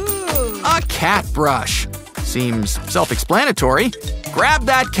help. A cat brush. Seems self-explanatory. Grab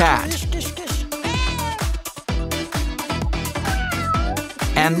that cat.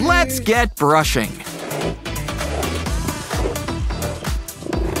 And let's get brushing.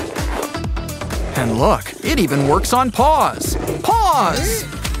 And look, it even works on paws. Paws!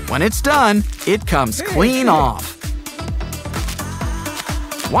 When it's done, it comes clean off.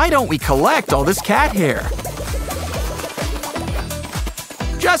 Why don't we collect all this cat hair?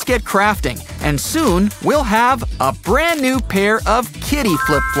 Just get crafting, and soon we'll have a brand new pair of kitty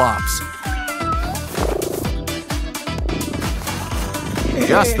flip-flops.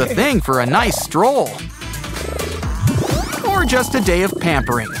 Just the thing for a nice stroll. Or just a day of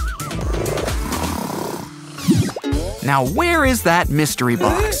pampering. Now where is that mystery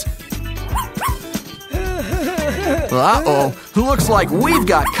box? Uh-oh, looks like we've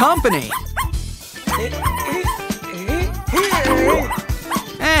got company.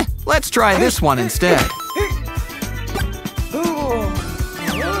 Let's try this one instead.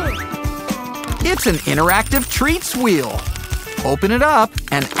 It's an interactive treats wheel. Open it up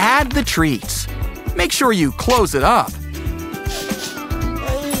and add the treats. Make sure you close it up.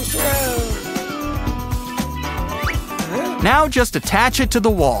 Now just attach it to the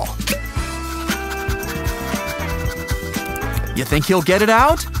wall. You think he'll get it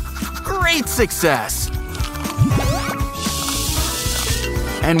out? Great success!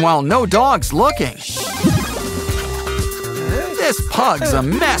 And while no dog's looking, this pug's a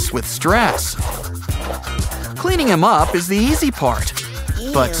mess with stress. Cleaning him up is the easy part,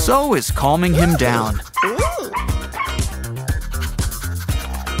 but so is calming him down.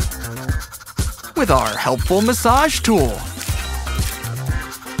 With our helpful massage tool.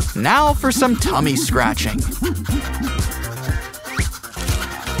 Now for some tummy scratching.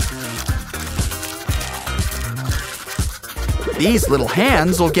 These little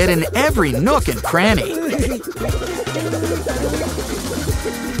hands will get in every nook and cranny.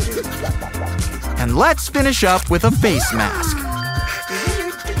 And let's finish up with a face mask.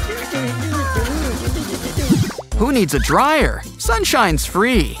 Who needs a dryer? Sunshine's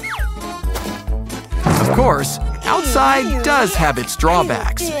free. Of course, outside does have its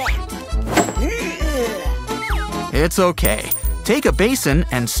drawbacks. It's okay. Take a basin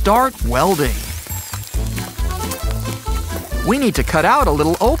and start welding. We need to cut out a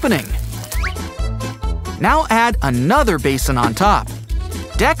little opening. Now add another basin on top.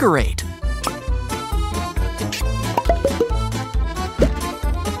 Decorate.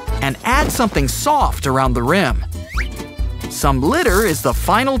 And add something soft around the rim. Some glitter is the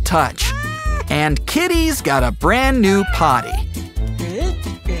final touch. And Kitty's got a brand new potty.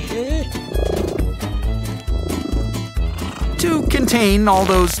 To contain all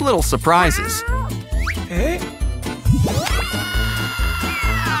those little surprises.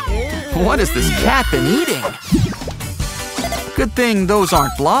 What has this cat been eating? Good thing those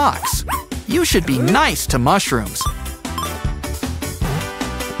aren't blocks. You should be nice to mushrooms.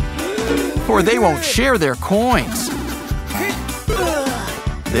 Or they won't share their coins.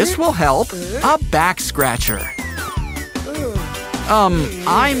 This will help. A back scratcher.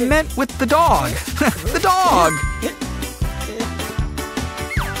 I meant with the dog. The dog!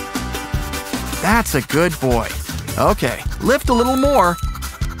 That's a good boy. Okay, lift a little more.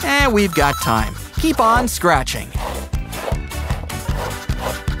 And we've got time. Keep on scratching.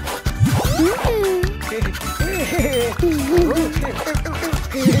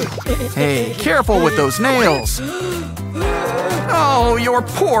 Hey, careful with those nails. Oh, your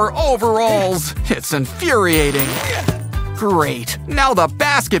poor overalls. It's infuriating. Great, now the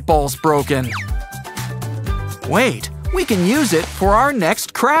basketball's broken. Wait, we can use it for our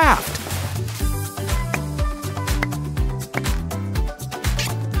next craft.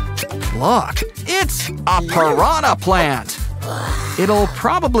 Look, it's a piranha plant. It'll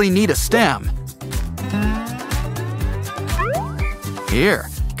probably need a stem. Here,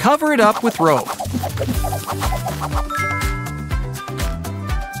 cover it up with rope.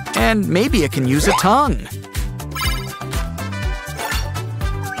 And maybe it can use a tongue.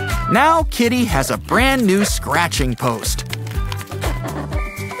 Now Kitty has a brand new scratching post.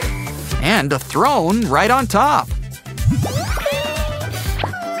 And a throne right on top.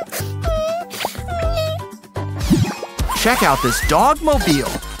 Check out this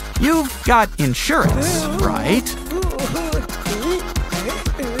dogmobile. You've got insurance, right?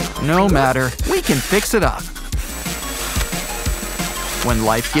 No matter, we can fix it up. When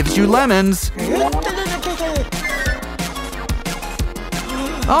life gives you lemons.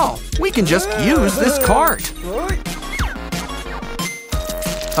 Oh, we can just use this cart.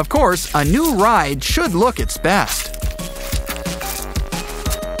 Of course, a new ride should look its best.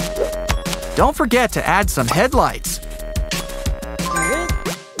 Don't forget to add some headlights.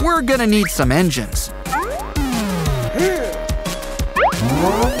 We're gonna need some engines.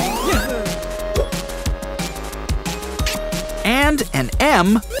 And an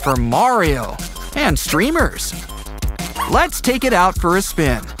M for Mario. And streamers. Let's take it out for a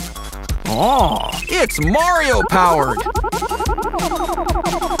spin. Oh, it's Mario powered.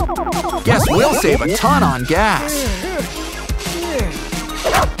 Guess we'll save a ton on gas.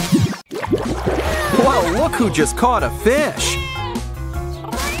 Whoa, look who just caught a fish.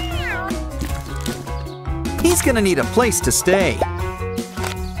 He's gonna need a place to stay.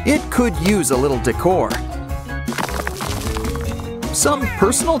 It could use a little decor. Some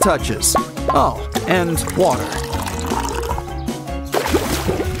personal touches. Oh, and water.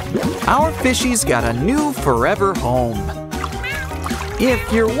 Our fishy's got a new forever home.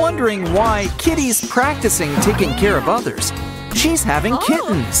 If you're wondering why Kitty's practicing taking care of others, she's having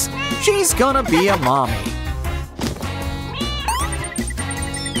kittens. She's gonna be a mommy.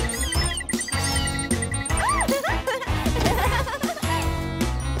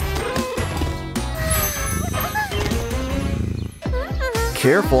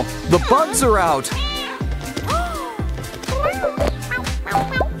 Careful, the bugs are out.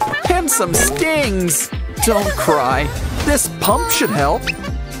 And some stings. Don't cry. This pump should help.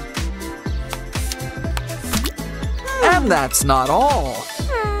 And that's not all.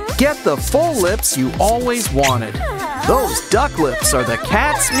 Get the full lips you always wanted. Those duck lips are the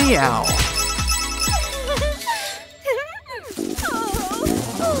cat's meow.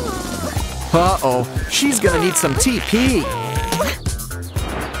 Uh-oh, she's gonna need some TP.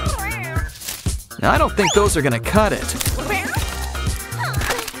 I don't think those are gonna cut it.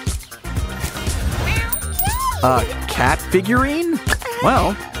 A cat figurine?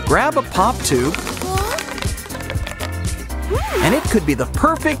 Well, grab a pop tube, and it could be the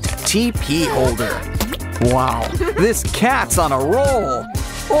perfect TP holder. Wow, this cat's on a roll.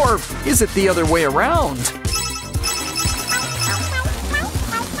 Or is it the other way around?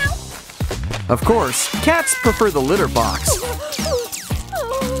 Of course, cats prefer the litter box.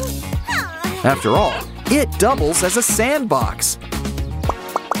 After all, it doubles as a sandbox.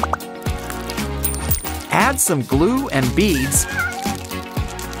 Add some glue and beads,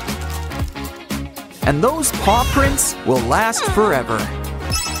 and those paw prints will last forever.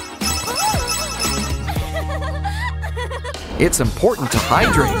 It's important to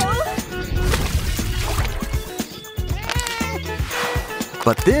hydrate.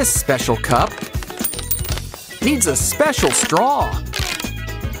 But this special cup needs a special straw.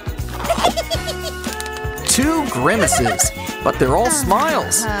 2 grimaces, but they're all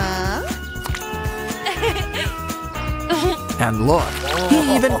smiles. And look,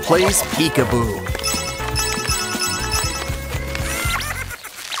 he even plays peekaboo.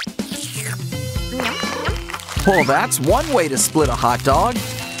 Well, that's one way to split a hot dog.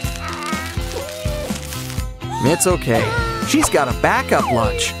 It's okay. She's got a backup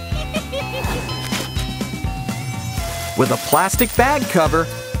lunch. With a plastic bag cover,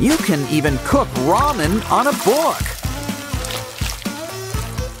 you can even cook ramen on a book.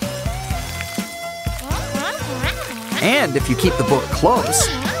 And if you keep the book close,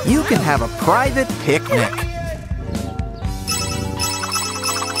 you can have a private picnic.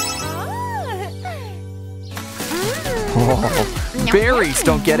 Oh, berries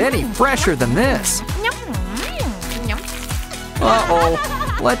don't get any fresher than this.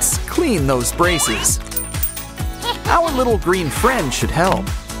 Uh-oh, let's clean those braces. Our little green friend should help.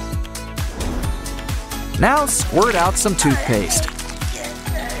 Now squirt out some toothpaste.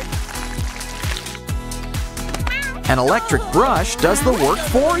 An electric brush does the work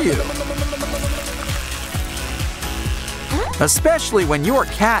for you. Especially when your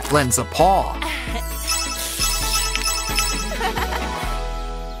cat lends a paw.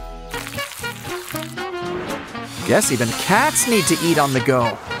 Guess even cats need to eat on the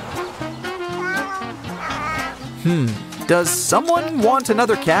go. Does someone want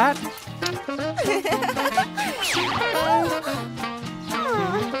another cat?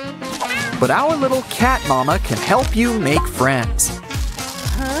 But our little cat mama can help you make friends.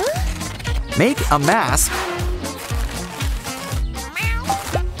 Make a mask.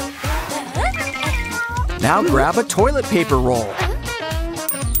 Now grab a toilet paper roll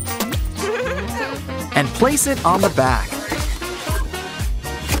and place it on the back.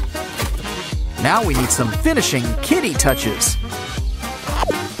 Now we need some finishing kitty touches.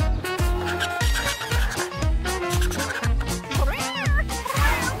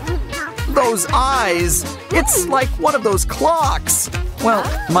 Those eyes! It's like one of those clocks! Well,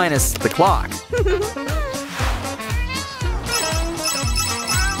 minus the clock.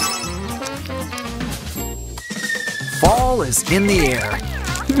 Fall is in the air.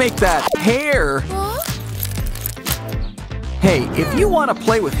 Make that hair! Hey, if you want to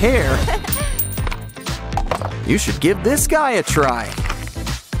play with hair, you should give this guy a try.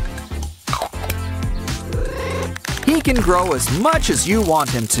 He can grow as much as you want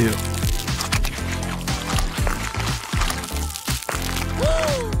him to.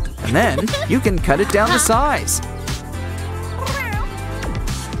 And then you can cut it down to size.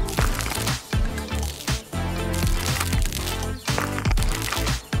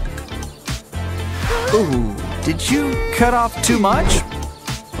 Ooh, did you cut off too much?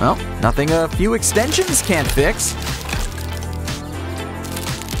 Well, nothing a few extensions can't fix.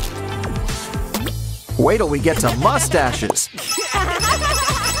 Wait till we get to mustaches.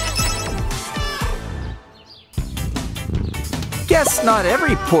 Guess not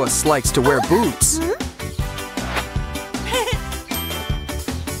every puss likes to wear boots.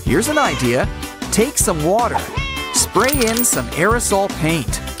 Here's an idea. Take some water, spray in some aerosol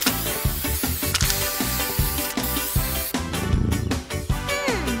paint.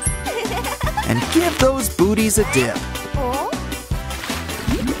 And give those booties a dip.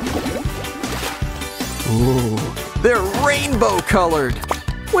 Ooh, they're rainbow colored,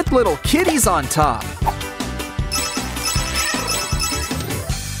 with little kitties on top.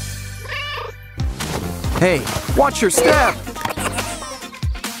 Hey, watch your step!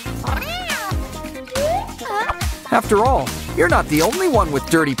 After all, you're not the only one with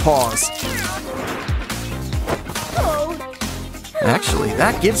dirty paws. Actually,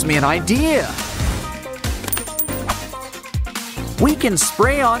 that gives me an idea. We can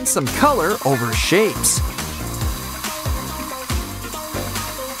spray on some color over shapes.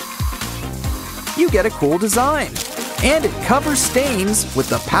 You get a cool design. And it covers stains with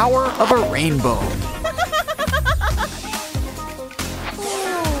the power of a rainbow.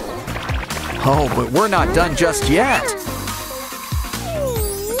 Oh, but we're not done just yet.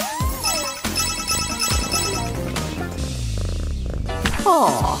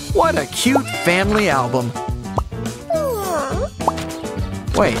 Aw, what a cute family album.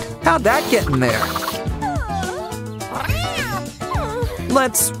 Wait, how'd that get in there?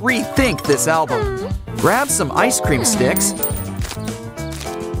 Let's rethink this album. Grab some ice cream sticks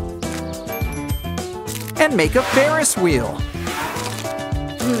and make a Ferris wheel.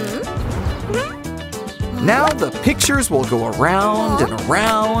 Now the pictures will go around and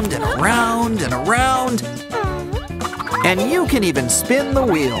around and around and around. And you can even spin the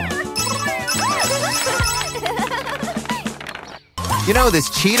wheel. You know, this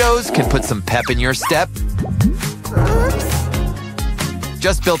Cheetos can put some pep in your step.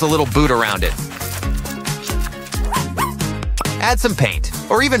 Just built a little boot around it. Add some paint,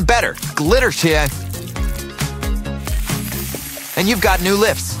 or even better, glitter here. And you've got new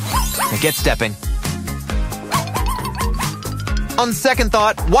lifts. Now get stepping. On second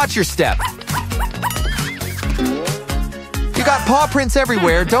thought, watch your step. You got paw prints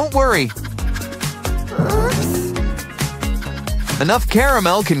everywhere, don't worry. Enough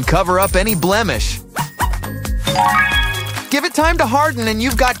caramel can cover up any blemish. Give it time to harden and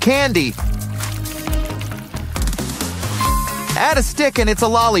you've got candy. Add a stick and it's a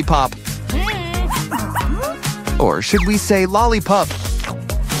lollipop. Or should we say lollipop?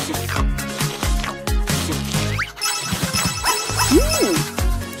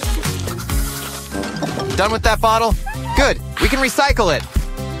 Done with that bottle? Good, we can recycle it.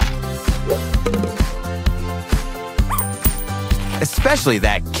 Especially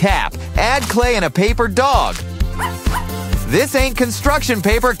that cap. Add clay and a paper dog. This ain't construction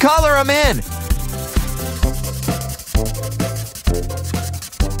paper, color 'em in.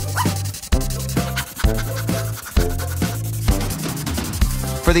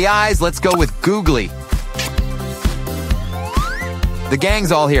 For the eyes, let's go with googly. The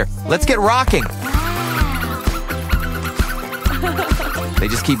gang's all here. Let's get rocking. They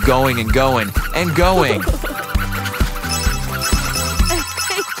just keep going and going and going.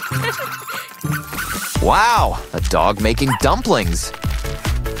 Wow, a dog making dumplings.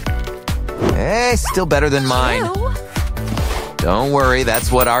 Eh, still better than mine. Don't worry,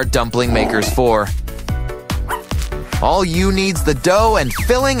 that's what our dumpling maker's for. All you need's the dough and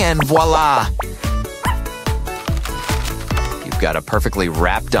filling and voila! You've got a perfectly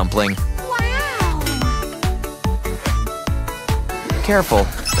wrapped dumpling. Wow! Careful,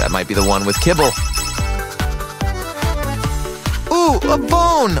 that might be the one with kibble. Ooh, a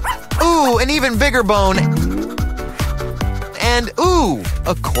bone! Ooh, an even bigger bone. And ooh,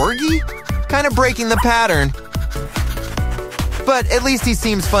 a corgi? Kind of breaking the pattern. But at least he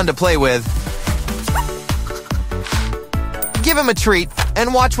seems fun to play with. Give him a treat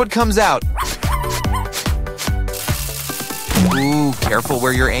and watch what comes out. Ooh, careful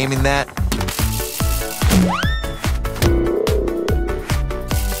where you're aiming that.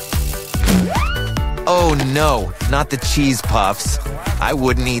 Oh no, not the cheese puffs. I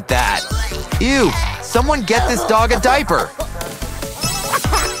wouldn't eat that. Ew, someone get this dog a diaper.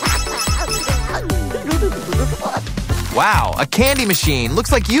 Wow, a candy machine.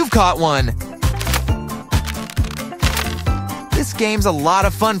 Looks like you've caught one. This game's a lot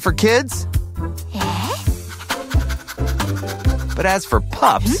of fun for kids. But as for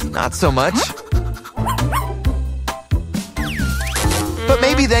pups, not so much. But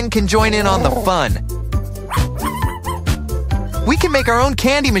maybe then can join in on the fun. We can make our own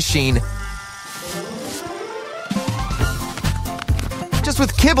candy machine. Just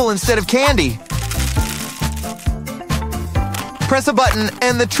with kibble instead of candy. Press a button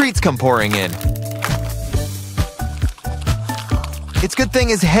and the treats come pouring in. It's a good thing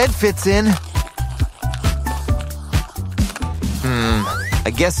his head fits in. I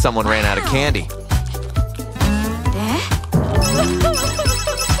guess someone ran out of candy.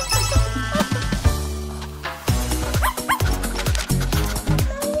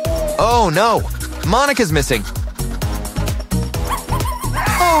 Oh no, Monica's missing.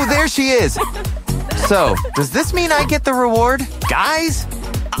 Oh, there she is. So, does this mean I get the reward? Guys,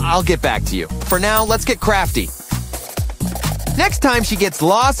 I'll get back to you. For now, let's get crafty. Next time she gets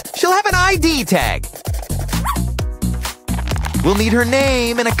lost, she'll have an ID tag. We'll need her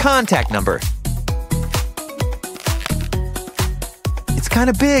name and a contact number. It's kind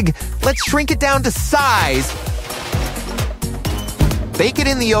of big. Let's shrink it down to size. Bake it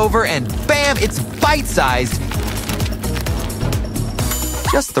in the oven and bam, it's bite-sized.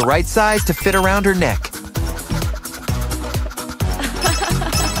 Just the right size to fit around her neck.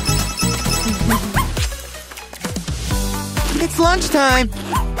 It's lunchtime.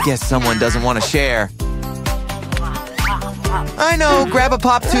 Guess someone doesn't want to share. I know, grab a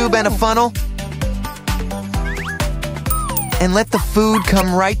pop tube and a funnel. And let the food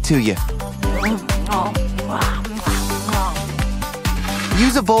come right to you.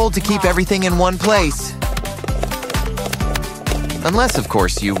 Use a bowl to keep everything in one place. Unless, of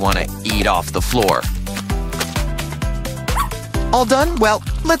course, you want to eat off the floor. All done? Well,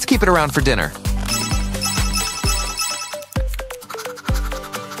 let's keep it around for dinner.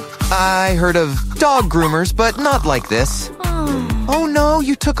 I heard of dog groomers, but not like this. Oh no,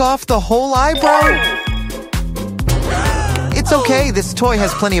 you took off the whole eyebrow? It's okay, this toy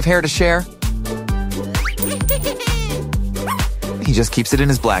has plenty of hair to share. He just keeps it in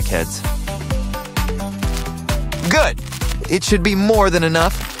his blackheads. Good! It should be more than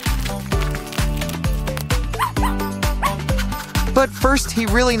enough. But first, he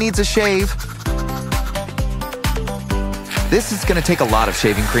really needs a shave. This is gonna take a lot of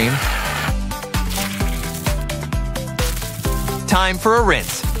shaving cream. Time for a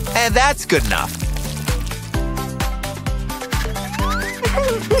rinse. And that's good enough.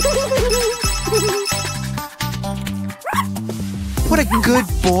 What a good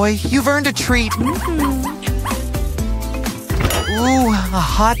boy. You've earned a treat. Ooh, a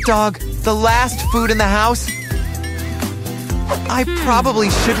hot dog. The last food in the house. I probably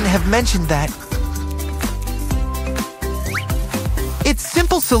shouldn't have mentioned that. It's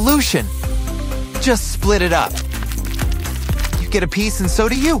simple solution. Just split it up. You get a piece and so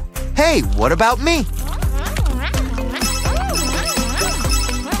do you. Hey, what about me?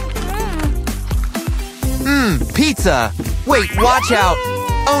 Pizza. Wait, watch out.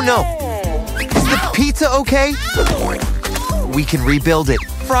 Oh no. Is the pizza okay? We can rebuild it.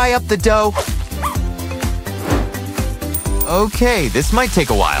 Fry up the dough. Okay, this might take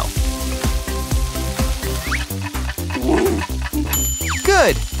a while.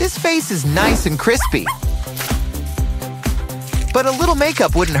 Good. This face is nice and crispy. But a little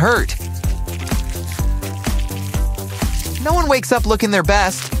makeup wouldn't hurt. No one wakes up looking their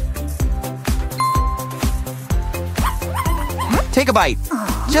best. Take a bite.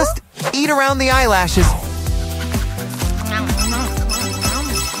 Just eat around the eyelashes.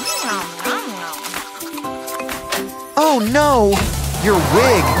 Oh no! Your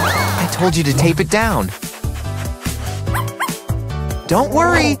wig! I told you to tape it down. Don't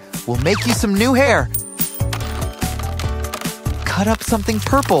worry, we'll make you some new hair. Cut up something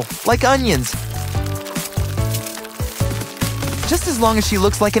purple, like onions. Just as long as she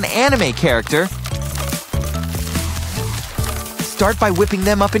looks like an anime character. Start by whipping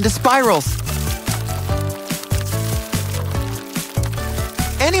them up into spirals.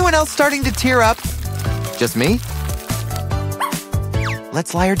 Anyone else starting to tear up? Just me?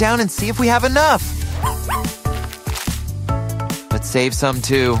 Let's lie her down and see if we have enough. Let's save some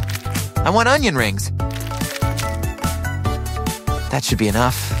too. I want onion rings. That should be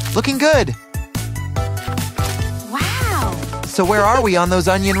enough. Looking good. Wow. So where are we on those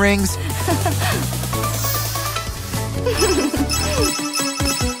onion rings?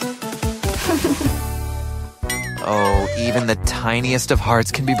 Oh, even the tiniest of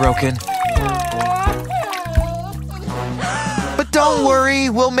hearts can be broken. But don't worry,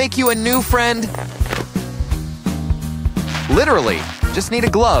 we'll make you a new friend. Literally, just need a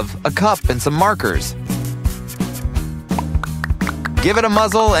glove, a cup, and some markers. Give it a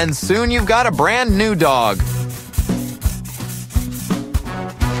muzzle, and soon you've got a brand new dog.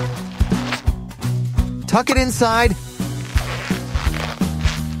 Tuck it inside.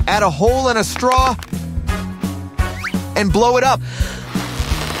 Add a hole and a straw. And blow it up.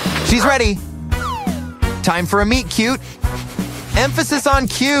 She's ready. Time for a meet cute. Emphasis on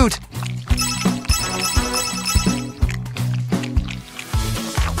cute.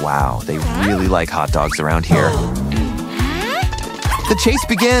 Wow, they really like hot dogs around here. The chase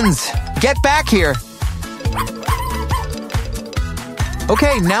begins. Get back here.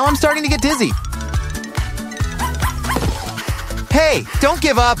 Okay, now I'm starting to get dizzy. Hey, don't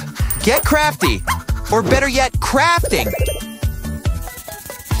give up. Get crafty. Or better yet, crafting.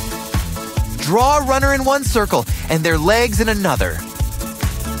 Draw a runner in one circle and their legs in another.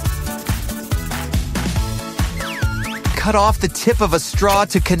 Cut off the tip of a straw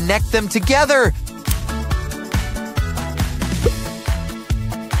to connect them together.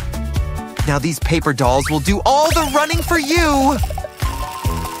 Now these paper dolls will do all the running for you.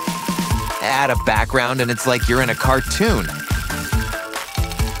 Add a background and it's like you're in a cartoon.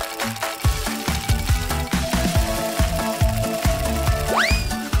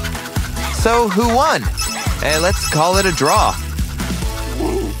 So who won? Let's call it a draw.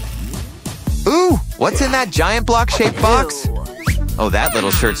 Ooh, what's in that giant block-shaped box? Oh, that little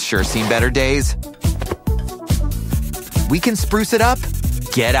shirt's sure seen better days. We can spruce it up.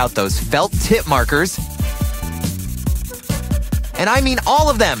 Get out those felt tip markers. And I mean all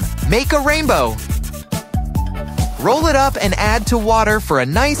of them. Make a rainbow. Roll it up and add to water for a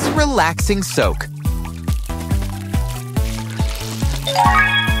nice, relaxing soak.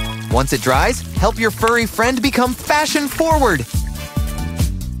 Once it dries, help your furry friend become fashion-forward.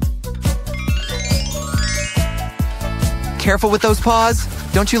 Careful with those paws.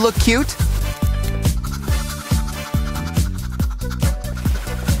 Don't you look cute?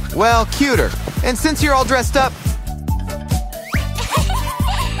 Well, cuter. And since you're all dressed up,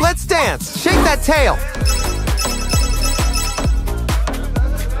 let's dance. Shake that tail.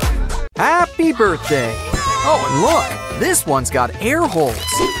 Happy birthday! Oh, and look, this one's got air holes.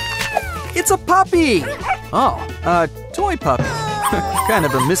 It's a puppy! Oh, a toy puppy. Kind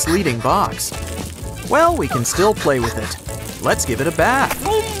of a misleading box. Well, we can still play with it. Let's give it a bath.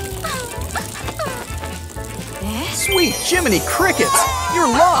 Sweet Jiminy Crickets! Your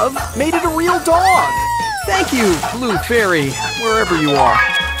love made it a real dog! Thank you, Blue Fairy, wherever you are.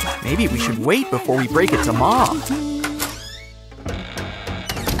 Maybe we should wait before we break it to Mom.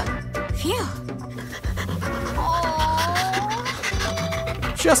 Phew.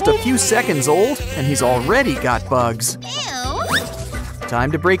 Just a few seconds old, and he's already got bugs. Ew.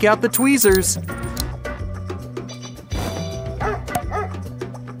 Time to break out the tweezers.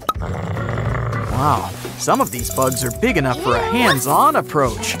 Wow, some of these bugs are big enough for a hands-on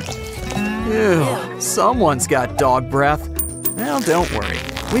approach. Ew, someone's got dog breath. Well, don't worry.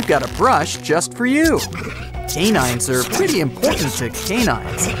 We've got a brush just for you. Canines are pretty important to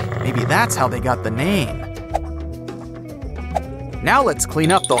canines. Maybe that's how they got the name. Now let's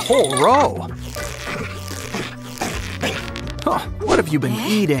clean up the whole row. Huh, what have you been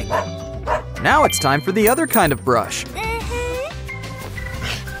eating? Now it's time for the other kind of brush.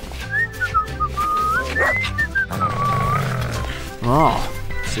 Oh,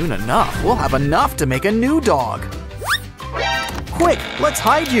 soon enough, we'll have enough to make a new dog. Quick, let's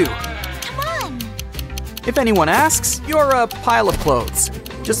hide you. Come on. If anyone asks, you're a pile of clothes.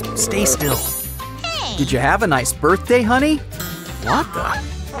 Just stay still. Hey. Did you have a nice birthday, honey? What the?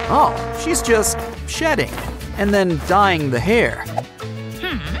 Oh, she's just shedding and then dyeing the hair.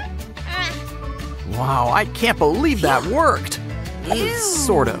 Wow, I can't believe that worked.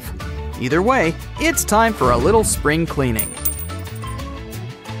 Sort of. Either way, it's time for a little spring cleaning.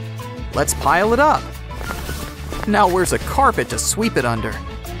 Let's pile it up. Now where's a carpet to sweep it under?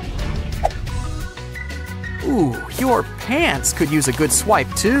 Ooh, your pants could use a good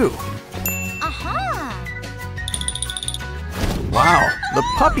swipe too. Wow, the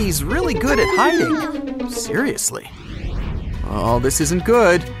puppy's really good at hiding. Seriously. Oh, this isn't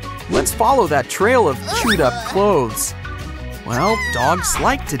good. Let's follow that trail of chewed up clothes. Well, dogs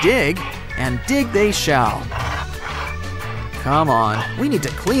like to dig, and dig they shall. Come on, we need to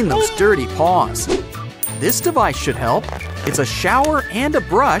clean those dirty paws. This device should help. It's a shower and a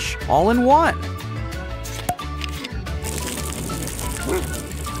brush all in one.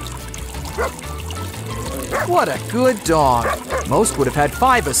 What a good dog. Most would have had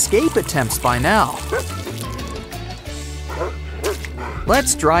 5 escape attempts by now.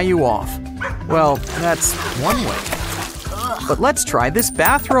 Let's dry you off. Well, that's one way. But let's try this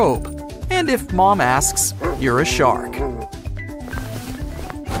bathrobe. And if Mom asks, you're a shark.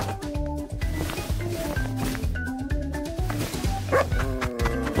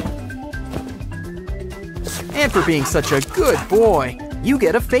 And for being such a good boy, you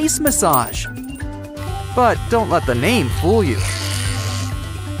get a face massage. But don't let the name fool you.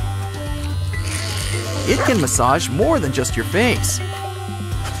 It can massage more than just your face.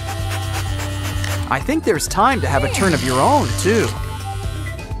 I think there's time to have a turn of your own, too.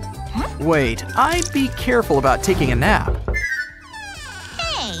 Wait, I'd be careful about taking a nap.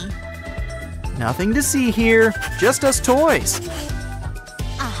 Hey. Nothing to see here, just us toys.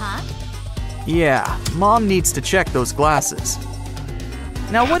 Yeah, Mom needs to check those glasses.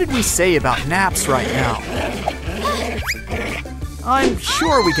 Now, what did we say about naps right now? I'm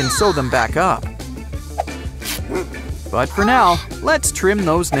sure we can sew them back up. But for now, let's trim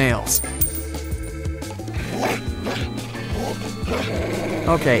those nails.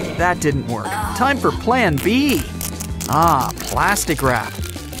 Okay, that didn't work. Time for plan B. Ah, plastic wrap.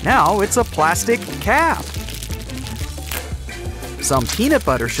 Now it's a plastic cap. Some peanut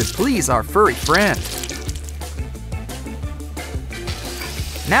butter should please our furry friend.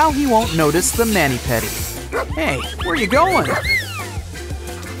 Now he won't notice the mani-pedi. Hey, where are you going?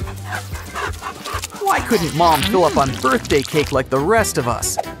 Why couldn't Mom fill up on birthday cake like the rest of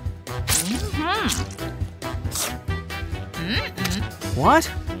us?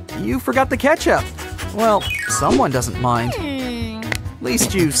 What? You forgot the ketchup. Well, someone doesn't mind. At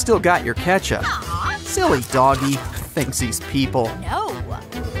least you still got your ketchup. Silly doggy, thinks he's people. No.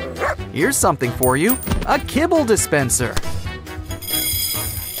 Here's something for you, a kibble dispenser.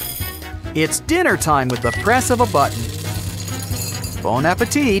 It's dinner time with the press of a button. Bon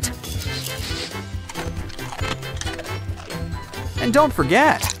appetit. And don't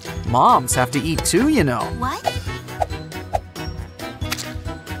forget, moms have to eat too, you know. What?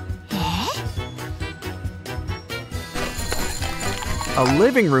 A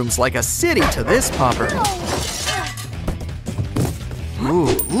living room's like a city to this pupper.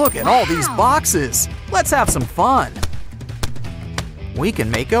 Ooh, look at all these boxes. Let's have some fun. We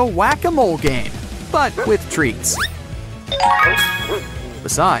can make a whack-a-mole game, but with treats.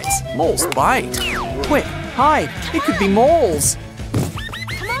 Besides, moles bite. Quick, hide, it could be moles.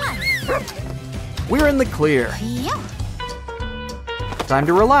 Come on. We're in the clear. Phew. Time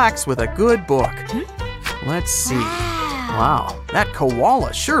to relax with a good book. Let's see. Wow, that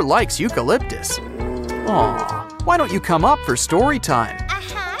koala sure likes eucalyptus. Aw, why don't you come up for story time?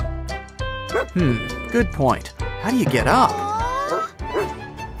 Good point. How do you get up?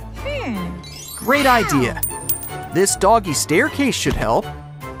 Great idea. This doggy staircase should help.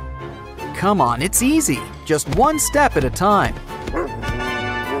 Come on, it's easy. Just one step at a time.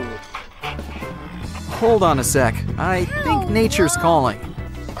 Hold on a sec. I think nature's calling.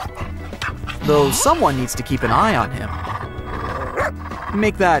 Though someone needs to keep an eye on him.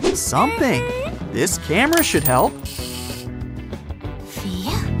 Make that something. This camera should help.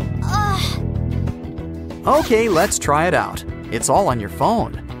 Okay, let's try it out. It's all on your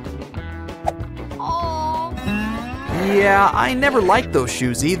phone. Yeah, I never liked those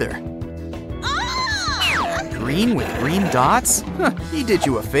shoes either. Green with green dots? Huh, he did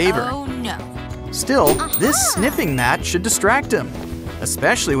you a favor. Oh no. Still, this sniffing mat should distract him,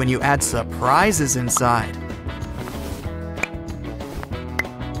 especially when you add surprises inside.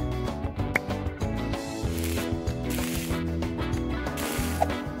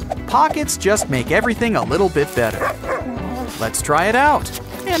 Pockets just make everything a little bit better. Let's try it out.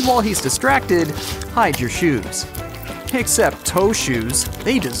 And while he's distracted, hide your shoes. Except toe shoes,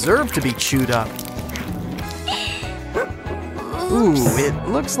 they deserve to be chewed up. Ooh, it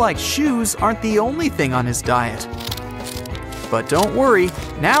looks like shoes aren't the only thing on his diet. But don't worry,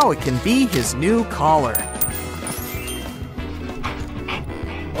 now it can be his new collar.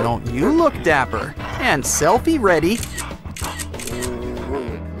 Don't you look dapper? And selfie ready.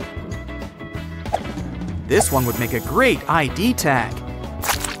 This one would make a great ID tag.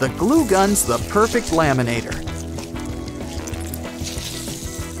 The glue gun's the perfect laminator.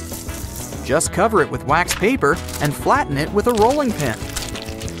 Just cover it with wax paper and flatten it with a rolling pin.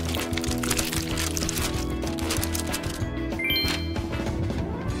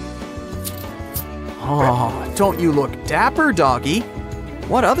 Oh, don't you look dapper, doggy?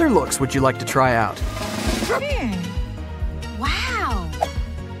 What other looks would you like to try out? Wow.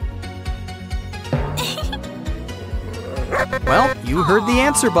 Well, you heard the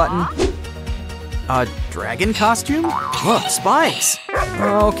answer button. A dragon costume? Look, spikes.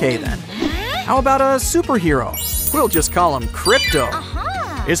 Okay then. How about a superhero? We'll just call him Crypto.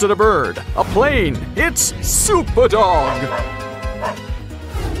 Is it a bird? A plane? It's Super Dog!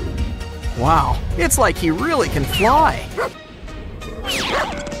 Wow, it's like he really can fly.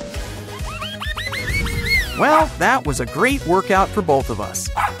 Well, that was a great workout for both of us.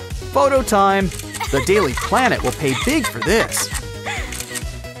 Photo time. The Daily Planet will pay big for this.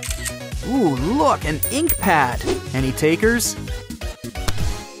 Ooh, look, an ink pad. Any takers?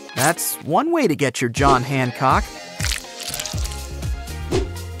 That's one way to get your John Hancock.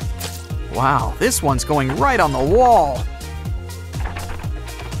 Wow, this one's going right on the wall.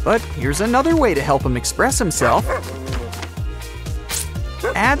 But here's another way to help him express himself.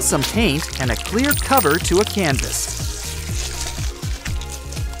 Add some paint and a clear cover to a canvas.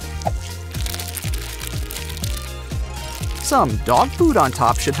 Some dog food on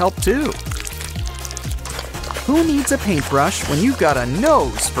top should help too. Who needs a paintbrush when you've got a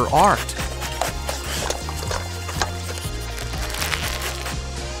nose for art?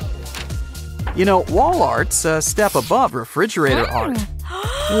 You know, wall art's a step above refrigerator art.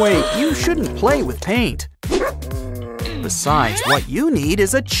 Wait, you shouldn't play with paint. Besides, what you need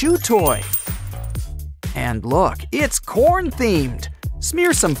is a chew toy. And look, it's corn-themed.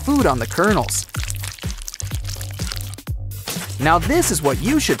 Smear some food on the kernels. Now this is what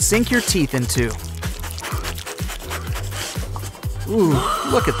you should sink your teeth into. Ooh,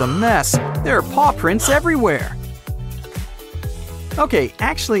 look at the mess. There are paw prints everywhere. Okay,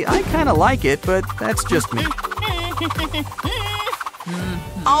 actually, I kind of like it, but that's just me.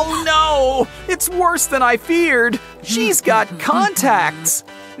 Oh no! It's worse than I feared. She's got contacts.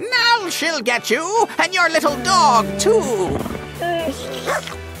 Now she'll get you, and your little dog, too.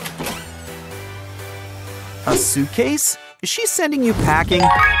 A suitcase? Is she sending you packing?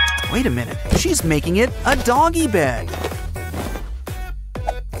 Wait a minute, she's making it a doggy bed.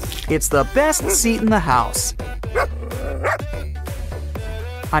 It's the best seat in the house.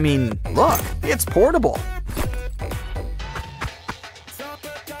 I mean, look, it's portable.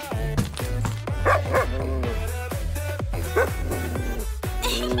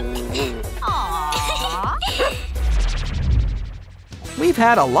 We've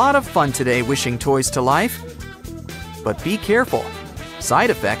had a lot of fun today wishing toys to life. But be careful. Side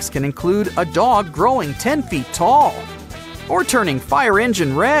effects can include a dog growing 10 feet tall or turning fire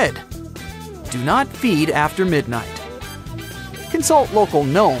engine red. Do not feed after midnight. Consult local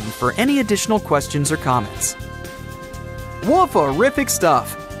gnome for any additional questions or comments. Wooferific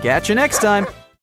stuff. Catch you next time.